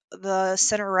include the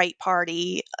center-right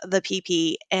party, the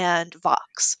PP, and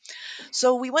Vox.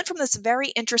 So we went from this very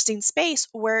interesting space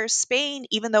where Spain,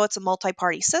 even though it's a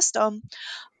multi-party system,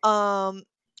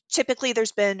 typically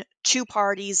there's been two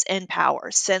parties in power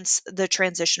since the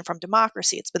transition from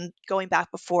democracy. It's been going back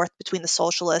and forth between the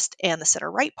Socialist and the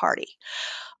center-right party.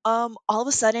 All of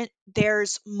a sudden,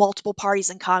 there's multiple parties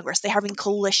in Congress. They're having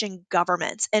coalition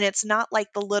governments, and it's not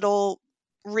like the little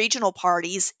regional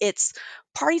parties. It's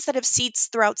parties that have seats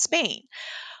throughout Spain.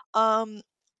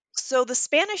 So the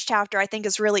Spanish chapter, I think,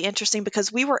 is really interesting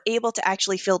because we were able to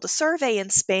actually field a survey in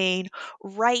Spain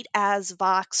right as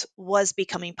Vox was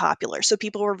becoming popular. So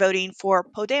people were voting for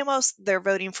Podemos, they're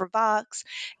voting for Vox,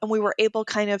 and we were able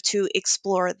kind of to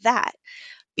explore that.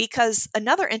 Because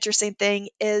another interesting thing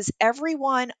is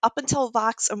everyone up until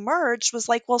Vox emerged was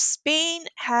like, well, Spain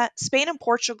and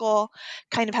Portugal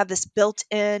kind of have this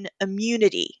built-in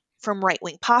immunity from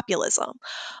right-wing populism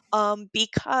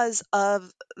because of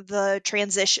the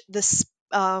transition, this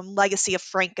legacy of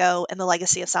Franco and the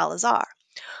legacy of Salazar.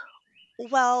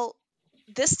 Well,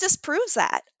 this disproves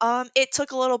that. It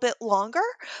took a little bit longer,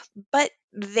 but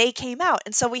they came out.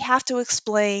 And so we have to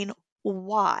explain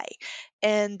why.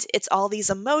 And it's all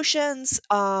these emotions.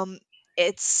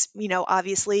 It's,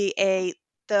 obviously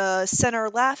the center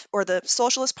left or the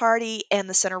Socialist Party and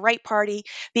the center right party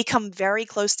become very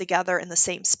close together in the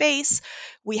same space.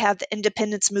 We have the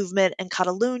independence movement in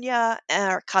Catalonia,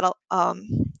 and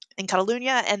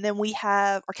then we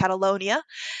have, or Catalonia,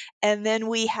 and then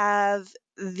we have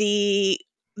the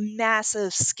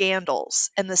massive scandals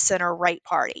in the center right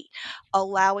party,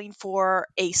 allowing for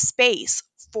a space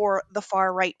for the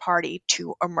far right party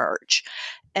to emerge.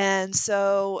 And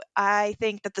so I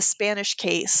think that the Spanish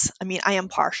case, I mean, I am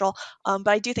partial, but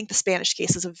I do think the Spanish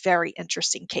case is a very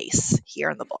interesting case here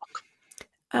in the book.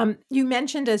 You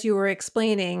mentioned as you were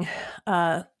explaining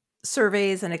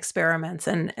surveys and experiments,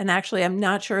 and actually I'm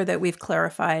not sure that we've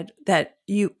clarified that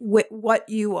what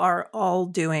you are all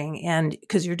doing, and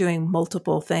because you're doing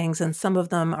multiple things, and some of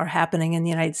them are happening in the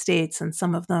United States and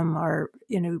some of them are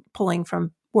pulling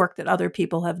from work that other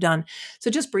people have done. So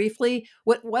just briefly,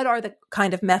 what are the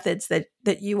kind of methods that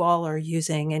you all are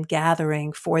using and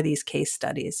gathering for these case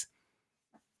studies?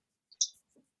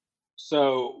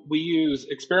 So we use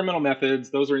experimental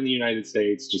methods. Those are in the United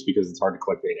States just because it's hard to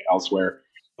collect data elsewhere.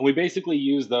 And we basically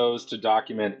use those to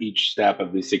document each step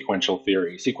of the sequential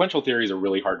theory. Sequential theories are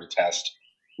really hard to test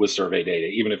with survey data,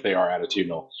 even if they are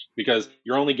attitudinal, because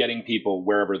you're only getting people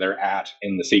wherever they're at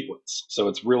in the sequence. So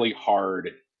it's really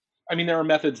hard. I mean, there are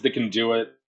methods that can do it.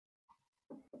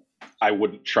 I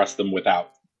wouldn't trust them without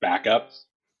backup.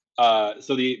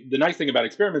 So the nice thing about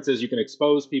experiments is you can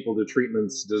expose people to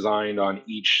treatments designed on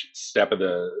each step of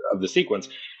the sequence.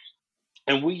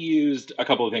 And we used a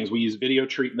couple of things. We used video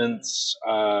treatments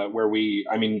where we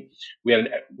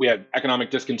had economic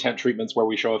discontent treatments where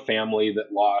we show a family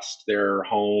that lost their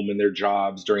home and their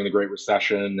jobs during the Great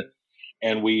Recession.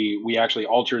 And we actually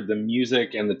altered the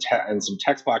music and and some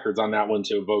text placards on that one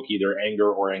to evoke either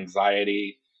anger or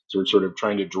anxiety. So we're sort of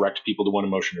trying to direct people to one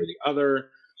emotion or the other.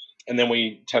 And then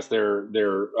we test their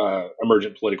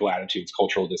emergent political attitudes,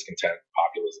 cultural discontent,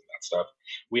 populism, that stuff.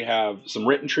 We have some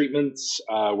written treatments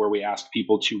where we ask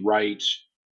people to write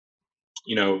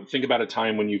think about a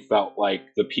time when you felt like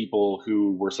the people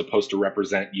who were supposed to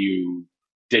represent you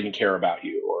didn't care about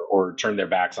you or turned their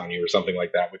backs on you or something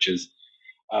like that, which is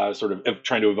sort of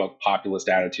trying to evoke populist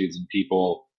attitudes in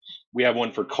people. We have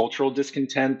one for cultural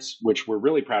discontent, which we're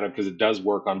really proud of because it does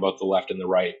work on both the left and the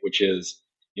right, which is,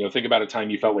 think about a time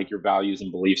you felt like your values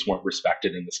and beliefs weren't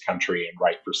respected in this country, and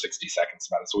write for 60 seconds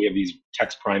about it. So we have these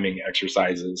text priming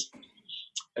exercises.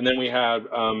 And then we have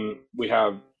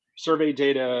survey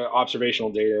data,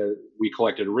 observational data. We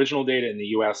collected original data in the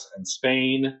US and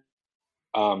Spain.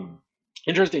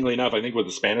 Interestingly enough, I think with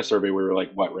the Spanish survey, we were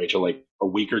like, what, Rachel, like a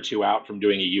week or two out from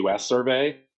doing a US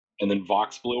survey, and then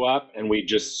Vox blew up, and we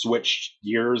just switched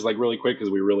gears like really quick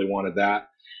because we really wanted that.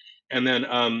 And then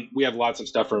we have lots of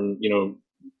stuff from,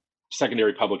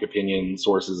 secondary public opinion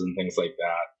sources and things like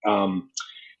that.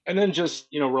 And then just,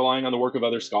 relying on the work of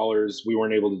other scholars. We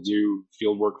weren't able to do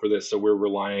field work for this, so we're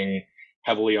relying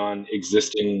heavily on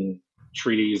existing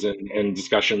treaties and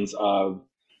discussions of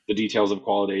the details of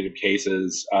qualitative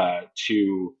cases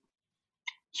to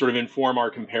sort of inform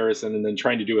our comparison, and then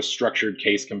trying to do a structured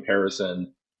case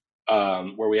comparison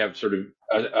where we have sort of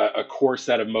a core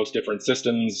set of most different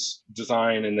systems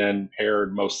design, and then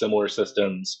paired most similar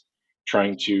systems,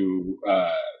 trying to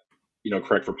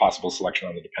correct for possible selection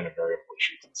on the dependent variable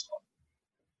issues and stuff.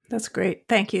 That's great.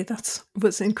 Thank you. That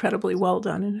was incredibly well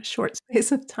done in a short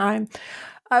space of time.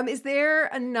 Is there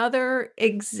another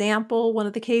example, one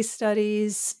of the case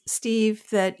studies, Steve,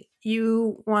 that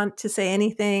you want to say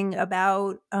anything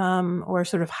about or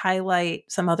sort of highlight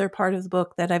some other part of the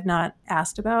book that I've not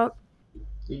asked about?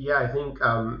 Yeah, I think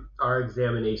our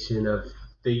examination of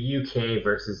the UK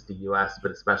versus the US,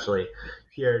 but especially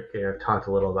here, I've talked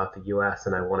a little about the US,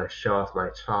 and I want to show off my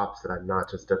chops that I'm not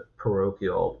just a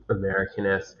parochial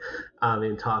Americanist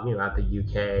in talking about the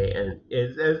UK. And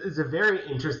it's a very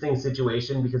interesting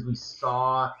situation because we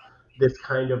saw this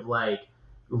kind of like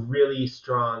really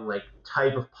strong like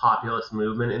type of populist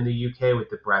movement in the UK with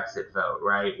the Brexit vote,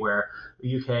 right? Where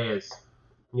the UK is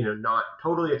not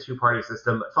totally a two-party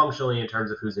system, but functionally in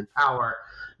terms of who's in power,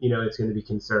 it's going to be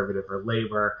conservative or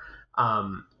Labour.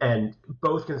 And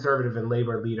both conservative and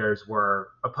Labour leaders were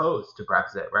opposed to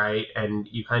Brexit, right? And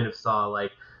you kind of saw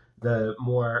like the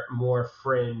more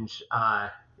fringe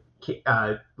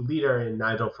leader in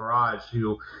Nigel Farage,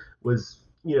 who was,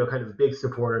 kind of a big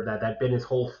supporter of that. That'd been his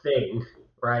whole thing,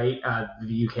 right?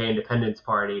 The UK Independence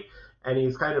Party. And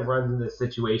he's kind of runs in this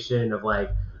situation of like,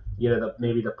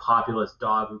 maybe the populist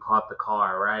dog who caught the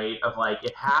car, right? Of like,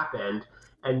 it happened,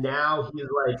 and now he's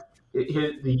like,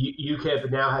 the UKIP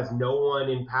now has no one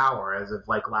in power as of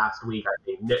like last week. I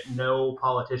think no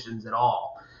politicians at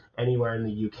all anywhere in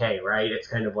the UK, right? It's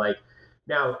kind of like,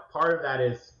 now part of that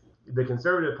is the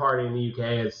Conservative Party in the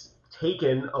UK has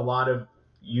taken a lot of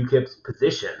UKIP's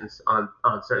positions on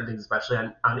certain things, especially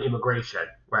on immigration,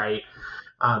 right?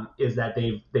 Is that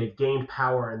they've gained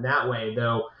power in that way,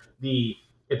 though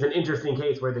it's an interesting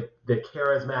case where the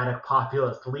charismatic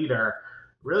populist leader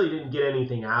really didn't get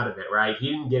anything out of it, right?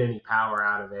 He didn't get any power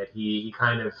out of it. He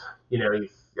kind of,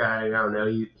 I don't know,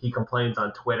 he complains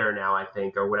on Twitter now, I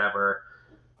think, or whatever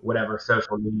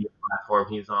social media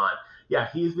platform he's on. Yeah,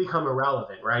 he's become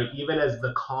irrelevant, right? Even as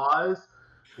the cause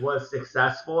was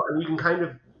successful, and you can kind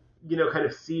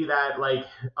of see that like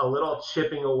a little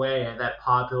chipping away at that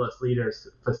populist leader's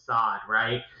facade,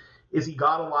 right? Is he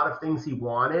got a lot of things he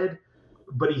wanted,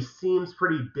 but he seems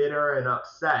pretty bitter and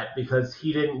upset because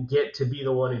he didn't get to be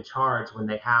the one in charge when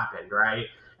they happened, right?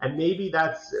 And maybe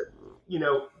that's,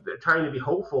 trying to be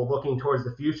hopeful looking towards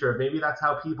the future. Maybe that's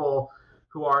how people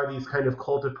who are these kind of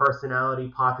cult of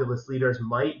personality populist leaders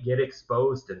might get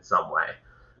exposed in some way,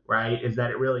 right? Is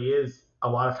that it really is a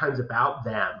lot of times about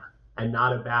them and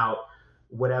not about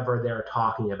whatever they're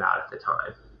talking about at the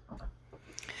time.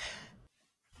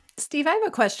 Steve, I have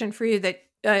a question for you that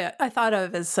I thought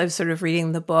of as I was sort of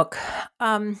reading the book.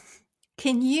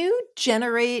 Can you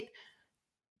generate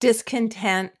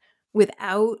discontent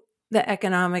without the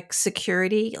economic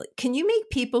security? Can you make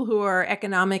people who are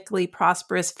economically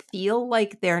prosperous feel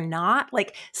like they're not,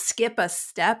 like skip a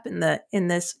step in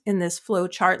this flow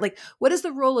chart? Like, what is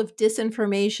the role of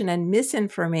disinformation and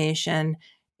misinformation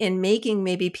in making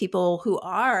maybe people who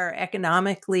are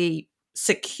economically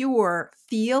secure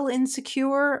feel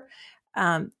insecure?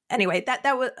 Anyway,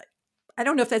 that was, I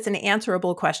don't know if that's an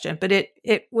answerable question, but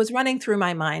it was running through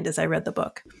my mind as I read the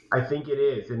book. I think it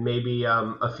is. And maybe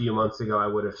a few months ago, I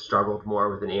would have struggled more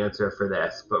with an answer for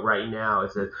this. But right now,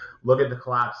 it's a look at the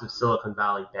collapse of Silicon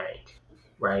Valley Bank,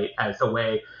 right? As a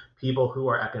way people who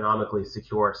are economically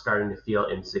secure are starting to feel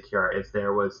insecure. As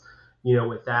there was,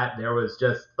 with that, there was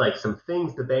just like some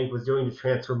things the bank was doing to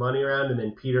transfer money around. And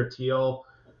then Peter Thiel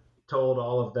told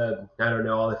all of the, I don't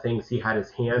know, all the things he had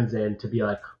his hands in to be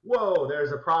like, whoa,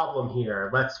 there's a problem here.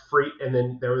 Let's freak. And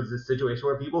then there was this situation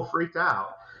where people freaked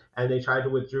out and they tried to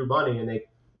withdraw money, and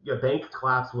bank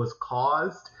collapse was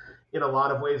caused in a lot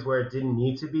of ways where it didn't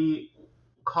need to be,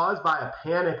 caused by a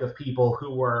panic of people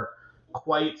who were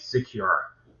quite secure,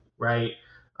 right?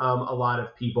 A lot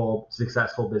of people,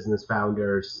 successful business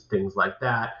founders, things like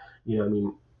that.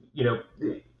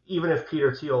 Even if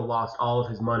Peter Thiel lost all of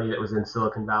his money that was in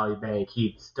Silicon Valley Bank,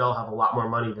 he'd still have a lot more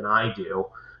money than I do.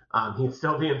 He'd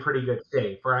still be in pretty good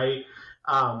shape, right?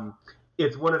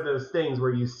 It's one of those things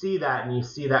where you see that, and you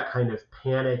see that kind of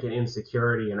panic and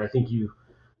insecurity. And I think you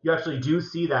actually do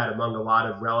see that among a lot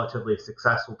of relatively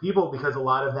successful people, because a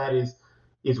lot of that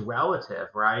is relative,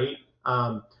 right?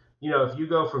 If you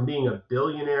go from being a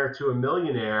billionaire to a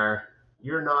millionaire,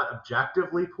 you're not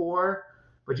objectively poor,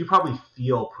 but you probably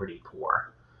feel pretty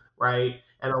poor, right?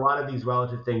 And a lot of these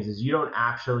relative things is you don't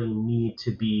actually need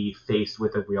to be faced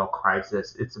with a real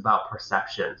crisis. It's about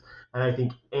perceptions. And I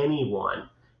think anyone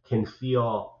can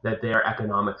feel that their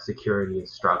economic security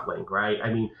is struggling, right?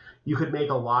 I mean, you could make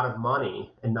a lot of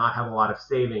money and not have a lot of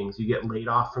savings. You get laid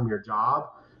off from your job,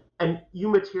 and you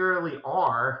materially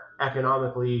are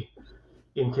economically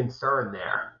in concern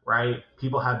there, right?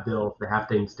 People have bills, they have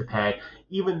things to pay.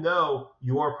 Even though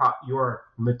you're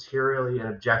materially and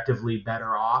objectively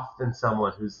better off than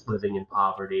someone who's living in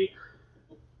poverty,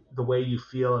 the way you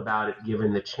feel about it,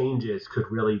 given the changes, could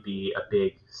really be a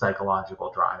big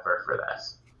psychological driver for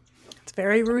this. It's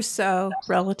very Rousseau.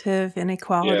 Relative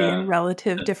inequality and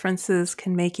relative differences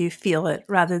can make you feel it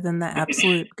rather than the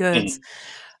absolute goods.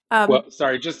 Well,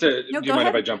 sorry, do you mind ahead.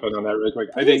 if I jump in on that really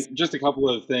quick? Please. I think just a couple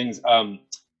of things. One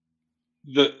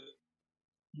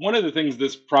of the things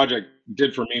this project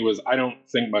did for me was I don't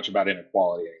think much about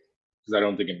inequality because I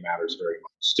don't think it matters very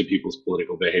much to people's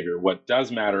political behavior. What does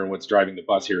matter and what's driving the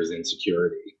bus here is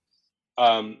insecurity.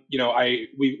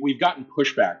 We've gotten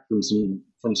pushback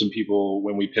from some people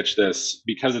when we pitch this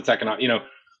because it's economic.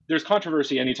 There's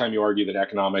controversy anytime you argue that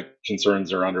economic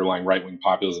concerns are underlying right-wing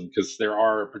populism, because there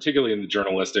are, particularly in the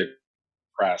journalistic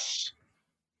press,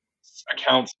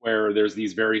 accounts where there's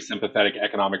these very sympathetic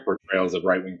economic portrayals of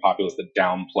right-wing populists that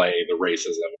downplay the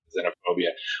racism and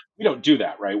xenophobia. We don't do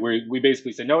that, right? We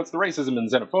basically say, no, it's the racism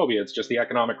and xenophobia. It's just the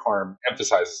economic harm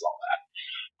emphasizes all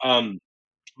that.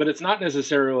 But it's not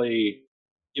necessarily,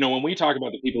 when we talk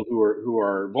about the people who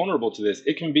are vulnerable to this,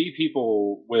 it can be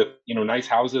people with, nice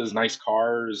houses, nice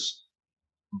cars,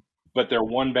 but they're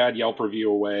one bad Yelp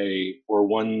review away or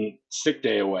one sick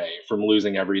day away from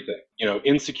losing everything.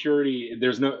 Insecurity,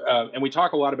 and we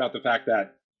talk a lot about the fact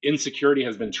that insecurity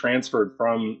has been transferred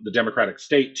from the democratic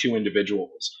state to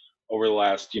individuals over the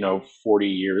last, 40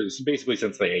 years, basically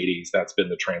since the 80s. That's been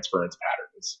the transference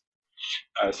patterns.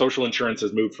 Social insurance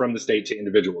has moved from the state to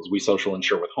individuals. We social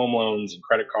insure with home loans and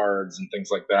credit cards and things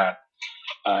like that,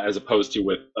 as opposed to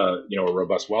with, a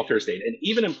robust welfare state. And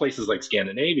even in places like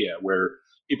Scandinavia, where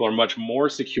people are much more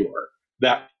secure,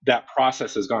 that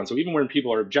process has gone. So even when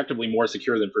people are objectively more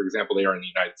secure than, for example, they are in the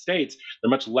United States,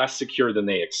 they're much less secure than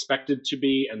they expected to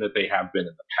be and that they have been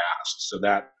in the past. So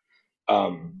that,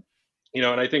 and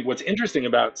I think what's interesting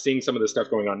about seeing some of this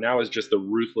stuff going on now is just the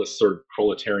ruthless sort of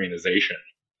proletarianization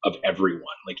of everyone.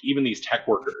 Like even these tech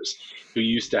workers who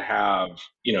used to have,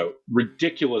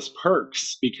 ridiculous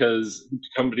perks because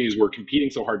companies were competing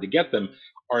so hard to get them,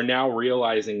 are now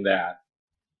realizing that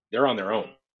they're on their own.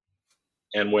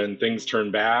 And when things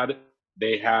turn bad,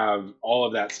 they have all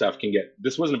of that stuff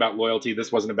this wasn't about loyalty.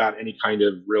 This wasn't about any kind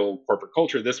of real corporate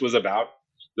culture. This was about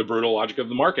the brutal logic of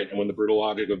the market. And when the brutal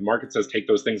logic of the market says, take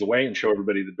those things away and show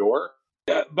everybody the door.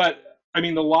 But I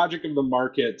mean, the logic of the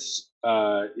markets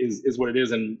is what it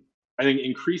is. And I think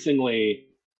increasingly,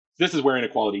 this is where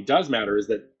inequality does matter, is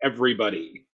that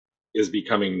everybody is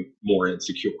becoming more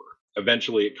insecure.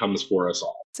 Eventually it comes for us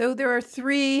all. So there are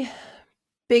three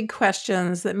big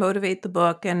questions that motivate the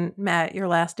book. And Matt, your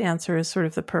last answer is sort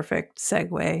of the perfect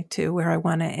segue to where I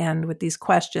want to end with these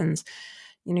questions.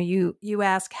 You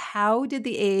ask, how did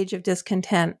the age of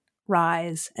discontent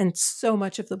rise? And so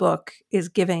much of the book is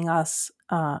giving us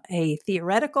a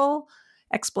theoretical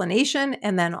explanation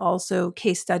and then also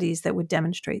case studies that would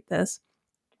demonstrate this.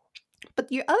 But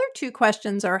the other two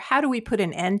questions are, how do we put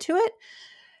an end to it?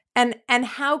 And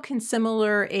how can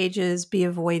similar ages be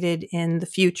avoided in the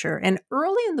future? And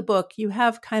early in the book, you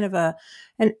have kind of a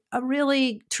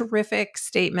really terrific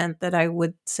statement that I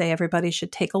would say everybody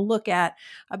should take a look at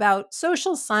about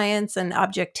social science and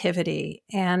objectivity.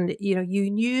 And, you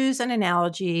use an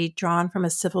analogy drawn from a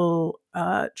civil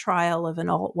trial of an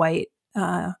alt-white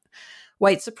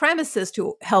white supremacist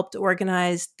who helped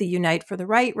organize the Unite for the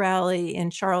Right rally in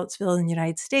Charlottesville in the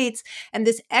United States. And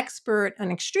this expert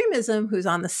on extremism who's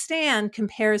on the stand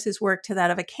compares his work to that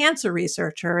of a cancer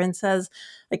researcher and says,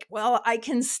 like, well, I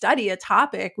can study a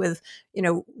topic with,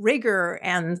 rigor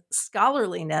and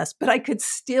scholarliness, but I could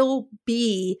still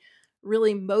be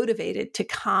really motivated to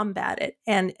combat it.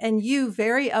 And you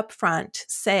very upfront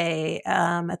say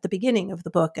at the beginning of the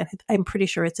book, and I'm pretty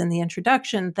sure it's in the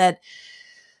introduction, that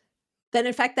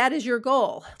in fact that is your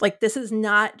goal. Like, this is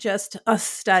not just a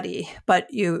study, but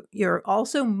you're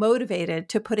also motivated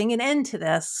to putting an end to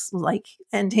this, like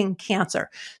ending cancer.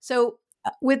 So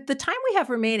with the time we have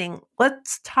remaining,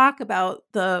 let's talk about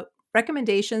the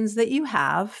recommendations that you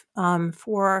have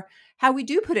for how we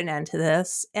do put an end to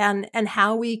this and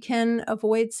how we can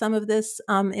avoid some of this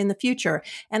in the future.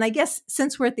 And I guess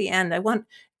since we're at the end, I want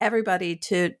everybody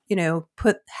to,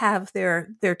 have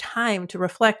their time to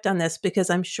reflect on this,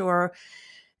 because I'm sure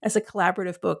as a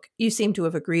collaborative book, you seem to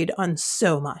have agreed on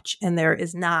so much. And there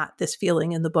is not this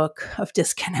feeling in the book of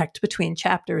disconnect between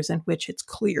chapters in which it's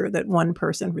clear that one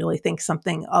person really thinks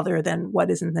something other than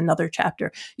what is in another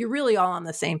chapter. You're really all on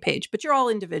the same page, but you're all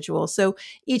individuals. So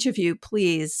each of you,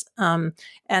 please. And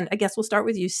I guess we'll start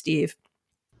with you, Steve.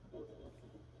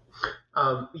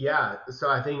 So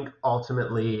I think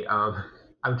ultimately,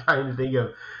 I'm trying to think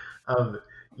of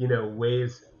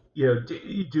ways.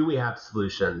 Do we have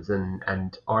solutions,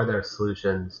 and are there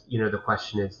solutions? The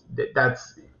question is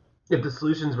that's if the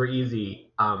solutions were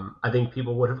easy, I think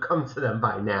people would have come to them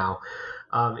by now,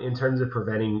 in terms of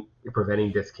preventing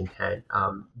discontent.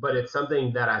 But it's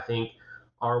something that I think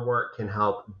our work can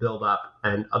help build up,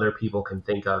 and other people can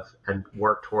think of and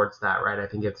work towards that. Right? I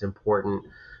think it's important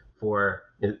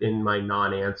in my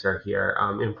non-answer here,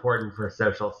 important for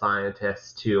social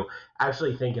scientists to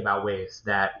actually think about ways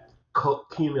that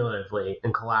cumulatively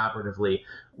and collaboratively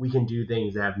we can do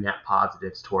things that have net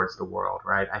positives towards the world,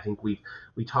 right? I think we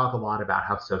talk a lot about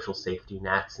how social safety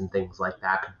nets and things like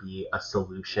that could be a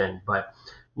solution, but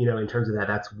in terms of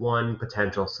that's one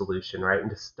potential solution, right? And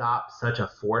to stop such a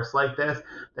force like this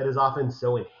that is often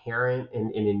so inherent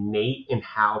and innate in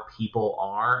how people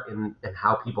are and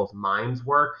how people's minds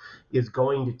work is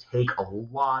going to take a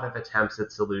lot of attempts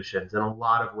at solutions and a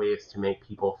lot of ways to make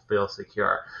people feel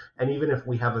secure. And even if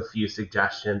we have a few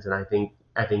suggestions, and I think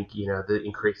the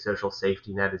increased social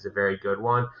safety net is a very good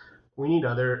one, we need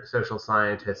other social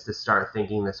scientists to start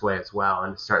thinking this way as well,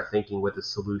 and to start thinking with a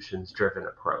solutions-driven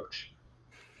approach.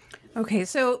 Okay,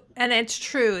 so, and it's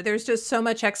true, there's just so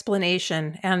much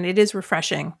explanation, and it is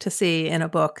refreshing to see in a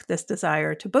book this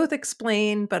desire to both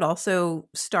explain, but also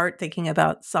start thinking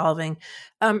about solving.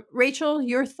 Rachel,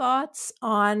 your thoughts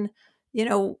on,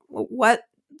 what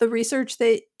the research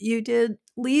that you did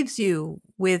leaves you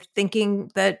with,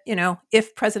 thinking that,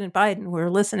 if President Biden were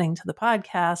listening to the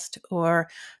podcast, or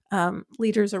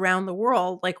leaders around the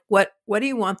world, like what do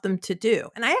you want them to do?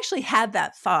 And I actually had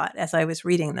that thought as I was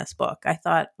reading this book. I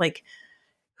thought, like,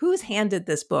 who's handed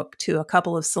this book to a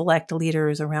couple of select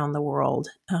leaders around the world?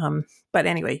 But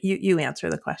anyway, you answer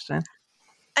the question.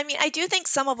 I mean, I do think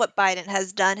some of what Biden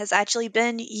has done has actually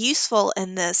been useful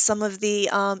in this. Some of the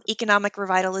economic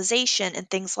revitalization and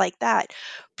things like that,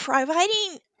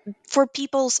 providing for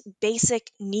people's basic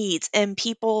needs and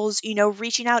people's,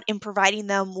 reaching out and providing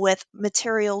them with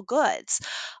material goods,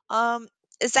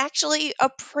 is actually a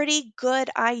pretty good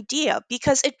idea,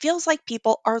 because it feels like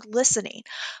people are listening.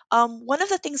 One of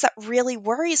the things that really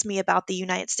worries me about the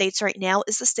United States right now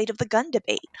is the state of the gun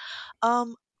debate.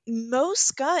 Um,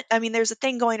 there's a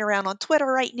thing going around on Twitter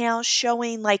right now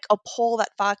showing like a poll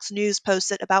that Fox News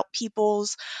posted about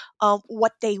people's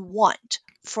what they want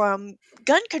from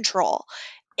gun control.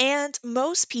 And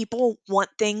most people want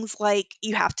things like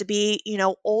you have to be,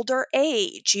 older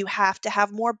age, you have to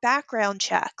have more background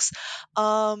checks.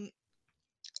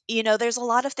 There's a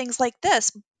lot of things like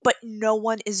this, but no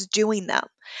one is doing them.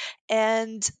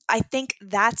 And I think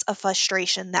that's a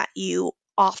frustration that you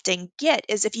often get,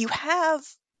 is if you have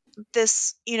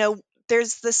this,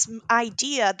 there's this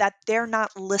idea that they're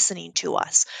not listening to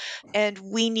us and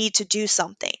we need to do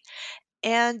something.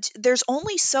 And there's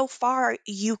only so far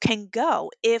you can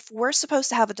go if we're supposed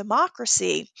to have a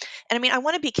democracy. And I mean, I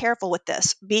want to be careful with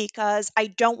this because I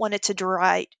don't want it to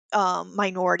deride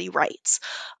minority rights.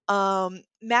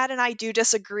 Matt and I do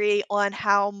disagree on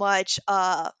how much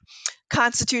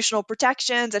constitutional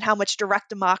protections and how much direct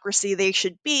democracy they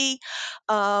should be.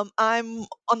 I'm on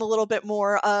a little bit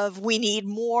more of we need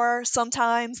more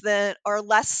sometimes than or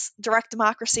less direct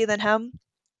democracy than him.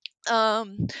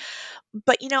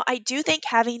 But I do think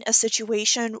having a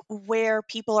situation where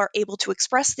people are able to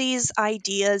express these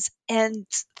ideas and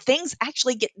things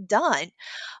actually get done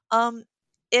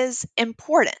is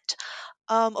important.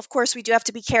 Of course, we do have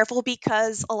to be careful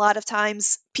because a lot of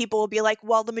times people will be like,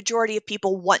 well, the majority of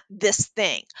people want this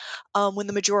thing, when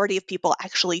the majority of people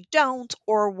actually don't,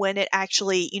 or when it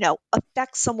actually,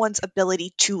 affects someone's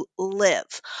ability to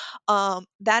live.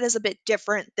 That is a bit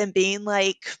different than being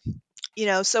like,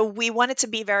 so we want it to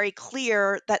be very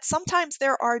clear that sometimes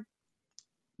there are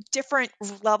different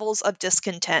levels of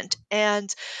discontent.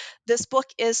 And this book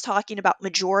is talking about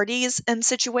majorities and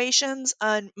situations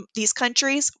in these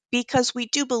countries because we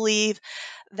do believe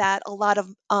that a lot of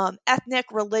ethnic,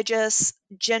 religious,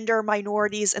 gender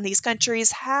minorities in these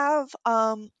countries have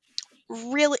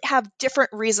really have different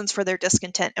reasons for their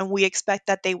discontent, and we expect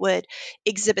that they would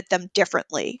exhibit them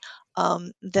differently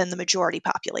than the majority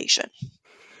population.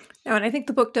 No, and I think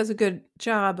the book does a good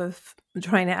job of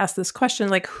trying to ask this question,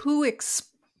 like who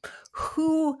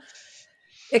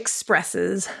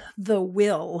expresses the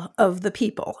will of the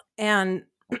people? And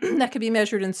that could be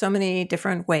measured in so many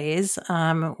different ways.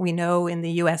 We know in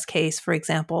the US case, for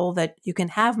example, that you can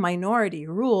have minority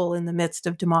rule in the midst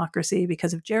of democracy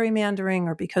because of gerrymandering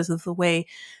or because of the way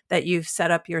that you've set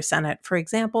up your Senate, for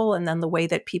example, and then the way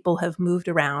that people have moved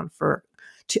around for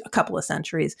a couple of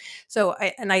centuries. So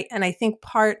I think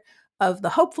part of the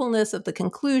hopefulness of the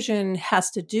conclusion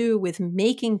has to do with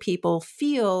making people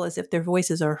feel as if their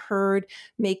voices are heard,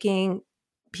 making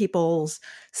people's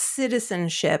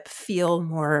citizenship feel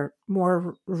more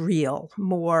real,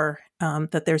 more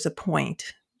that there's a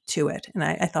point to it. And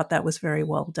I thought that was very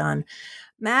well done.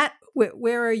 Matt,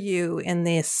 where are you in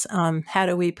this? How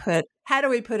do we put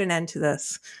an end to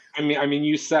this? I mean,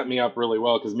 you set me up really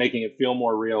well because making it feel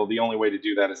more real. The only way to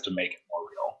do that is to make it more real.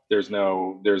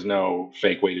 There's no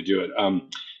fake way to do it.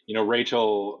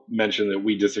 Rachel mentioned that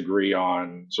we disagree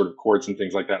on sort of courts and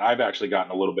things like that. I've actually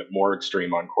gotten a little bit more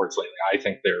extreme on courts lately. I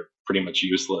think they're pretty much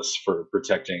useless for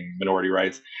protecting minority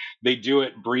rights. They do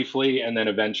it briefly, and then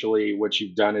eventually what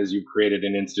you've done is you've created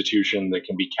an institution that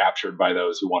can be captured by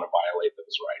those who want to violate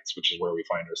those rights, which is where we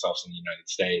find ourselves in the United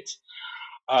States.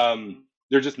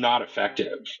 They're just not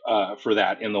effective for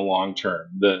that in the long term.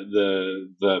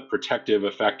 The protective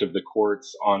effect of the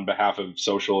courts on behalf of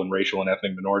social and racial and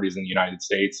ethnic minorities in the United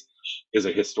States is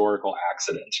a historical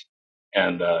accident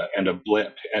and a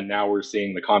blip. And now we're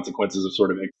seeing the consequences of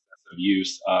sort of excessive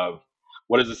use of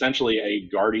what is essentially a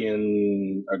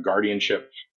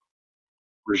guardianship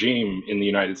regime in the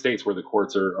United States, where the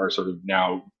courts are sort of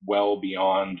now well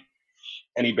beyond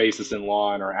any basis in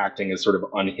law and are acting as sort of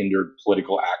unhindered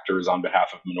political actors on behalf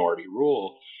of minority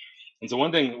rule. And so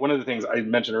one of the things I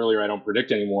mentioned earlier, I don't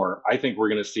predict anymore. I think we're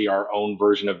going to see our own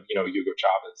version of, Hugo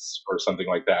Chavez or something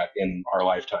like that in our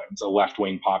lifetimes, a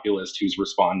left-wing populist who's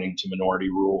responding to minority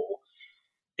rule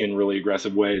in really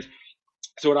aggressive ways.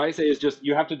 So what I say is just,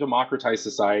 you have to democratize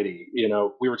society.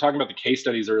 We were talking about the case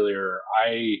studies earlier.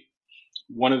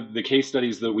 One of the case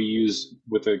studies that we use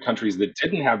with the countries that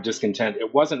didn't have discontent,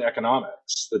 it wasn't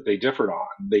economics that they differed on.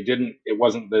 It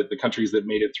wasn't the countries that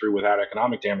made it through without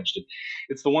economic damage.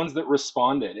 It's the ones that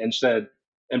responded and said,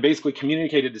 and basically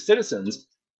communicated to citizens,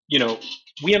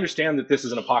 we understand that this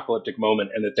is an apocalyptic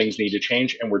moment and that things need to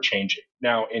change, and we're changing.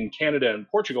 Now, in Canada and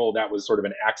Portugal, that was sort of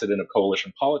an accident of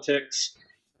coalition politics,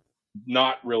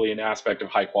 not really an aspect of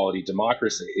high quality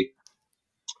democracy.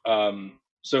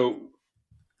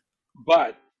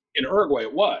 But in Uruguay,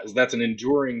 that's an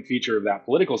enduring feature of that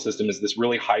political system, is this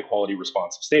really high quality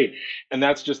responsive state. And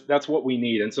that's what we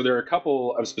need. And so there are a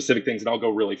couple of specific things, and I'll go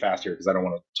really fast here because I don't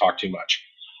want to talk too much.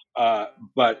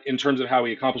 But in terms of how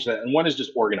we accomplish that, and one is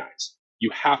just organize. You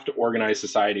have to organize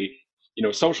society.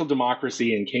 Social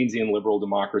democracy and Keynesian liberal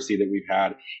democracy that we've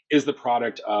had is the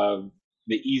product of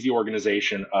the easy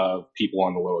organization of people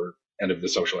on the lower end of the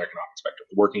social economic spectrum,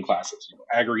 the working classes,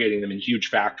 aggregating them in huge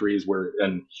factories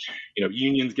and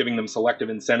unions giving them selective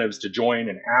incentives to join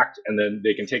and act, and then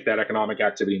they can take that economic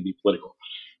activity and be political.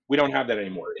 We don't have that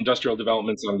anymore. Industrial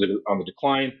development's on the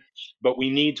decline, but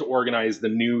we need to organize the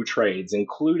new trades,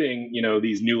 including,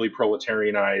 these newly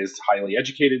proletarianized, highly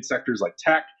educated sectors like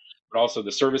tech, but also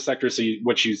the service sector. So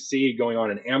what you see going on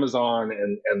in Amazon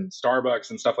and Starbucks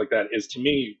and stuff like that is, to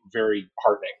me, very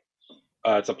heartening.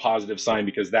 It's a positive sign,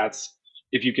 because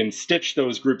if you can stitch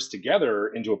those groups together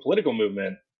into a political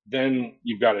movement, then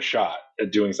you've got a shot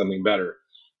at doing something better.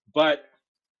 But,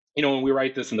 when we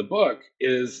write this in the book,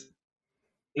 is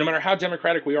no matter how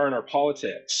democratic we are in our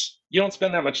politics, you don't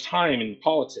spend that much time in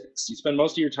politics. You spend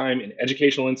most of your time in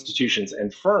educational institutions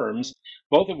and firms,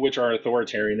 both of which are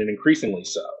authoritarian and increasingly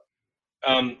so.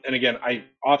 And again,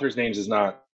 authors' names is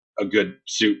not a good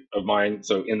suit of mine,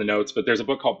 so in the notes, but there's a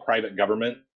book called Private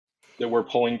Government that we're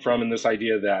pulling from, in this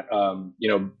idea that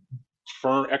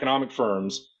economic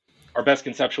firms are best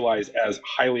conceptualized as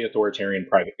highly authoritarian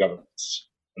private governments.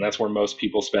 And that's where most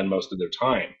people spend most of their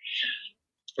time.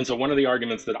 And so one of the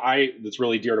arguments that's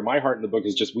really dear to my heart in the book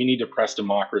is just we need to press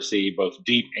democracy both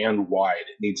deep and wide.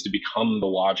 It needs to become the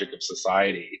logic of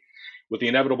society, with the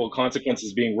inevitable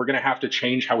consequences being we're going to have to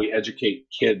change how we educate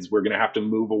kids. We're going to have to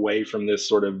move away from this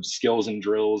sort of skills and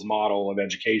drills model of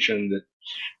education that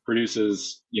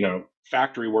produces,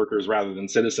 factory workers rather than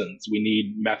citizens. We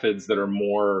need methods that are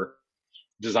more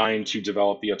designed to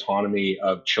develop the autonomy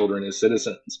of children as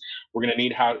citizens. We're going to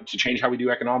need to change how we do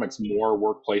economics, more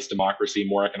workplace democracy,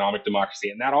 more economic democracy.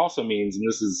 And that also means, and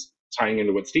this is tying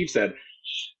into what Steve said,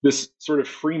 this sort of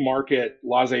free market,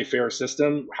 laissez-faire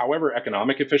system, however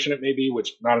economic efficient it may be,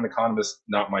 which not an economist,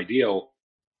 not my deal,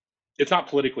 it's not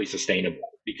politically sustainable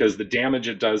because the damage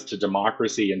it does to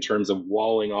democracy in terms of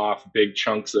walling off big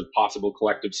chunks of possible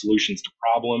collective solutions to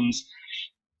problems,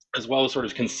 as well as sort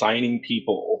of consigning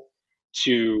people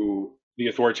to the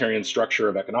authoritarian structure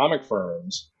of economic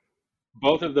firms,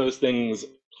 both of those things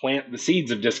plant the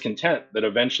seeds of discontent that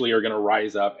eventually are going to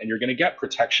rise up, and you're going to get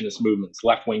protectionist movements,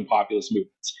 left-wing populist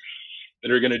movements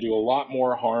that are going to do a lot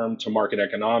more harm to market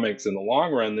economics in the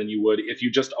long run than you would if you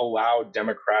just allowed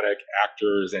democratic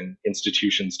actors and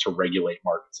institutions to regulate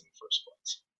markets in the first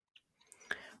place.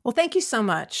 Well, thank you so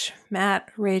much,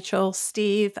 Matt, Rachel,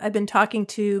 Steve. I've been talking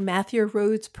to Matthew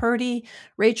Rhodes-Purdy,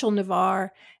 Rachel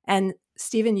Navarre, and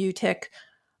Stephen Utic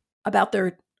about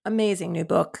their amazing new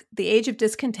book, The Age of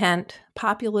Discontent,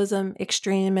 Populism,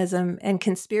 Extremism, and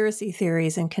Conspiracy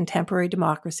Theories in Contemporary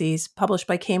Democracies, published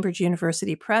by Cambridge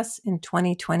University Press in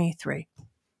 2023.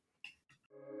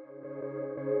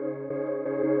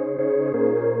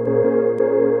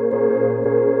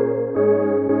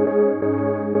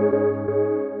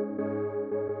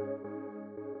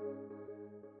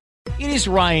 It is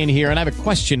Ryan here, and I have a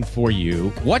question for you.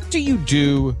 What do you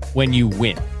do when you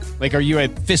win? Like, are you a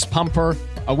fist pumper,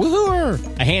 a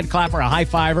woohooer, a hand clapper, a high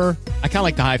fiver? I kind of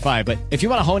like the high five, but if you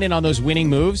want to hone in on those winning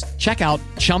moves, check out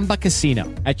Chumba Casino.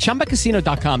 At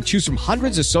ChumbaCasino.com, choose from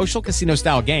hundreds of social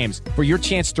casino-style games for your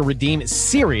chance to redeem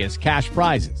serious cash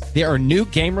prizes. There are new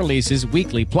game releases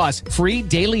weekly, plus free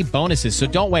daily bonuses. So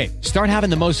don't wait. Start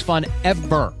having the most fun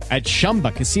ever at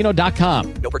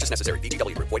ChumbaCasino.com. No purchase necessary.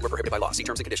 VGW Group. Void where prohibited by law. See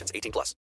terms and conditions. 18+.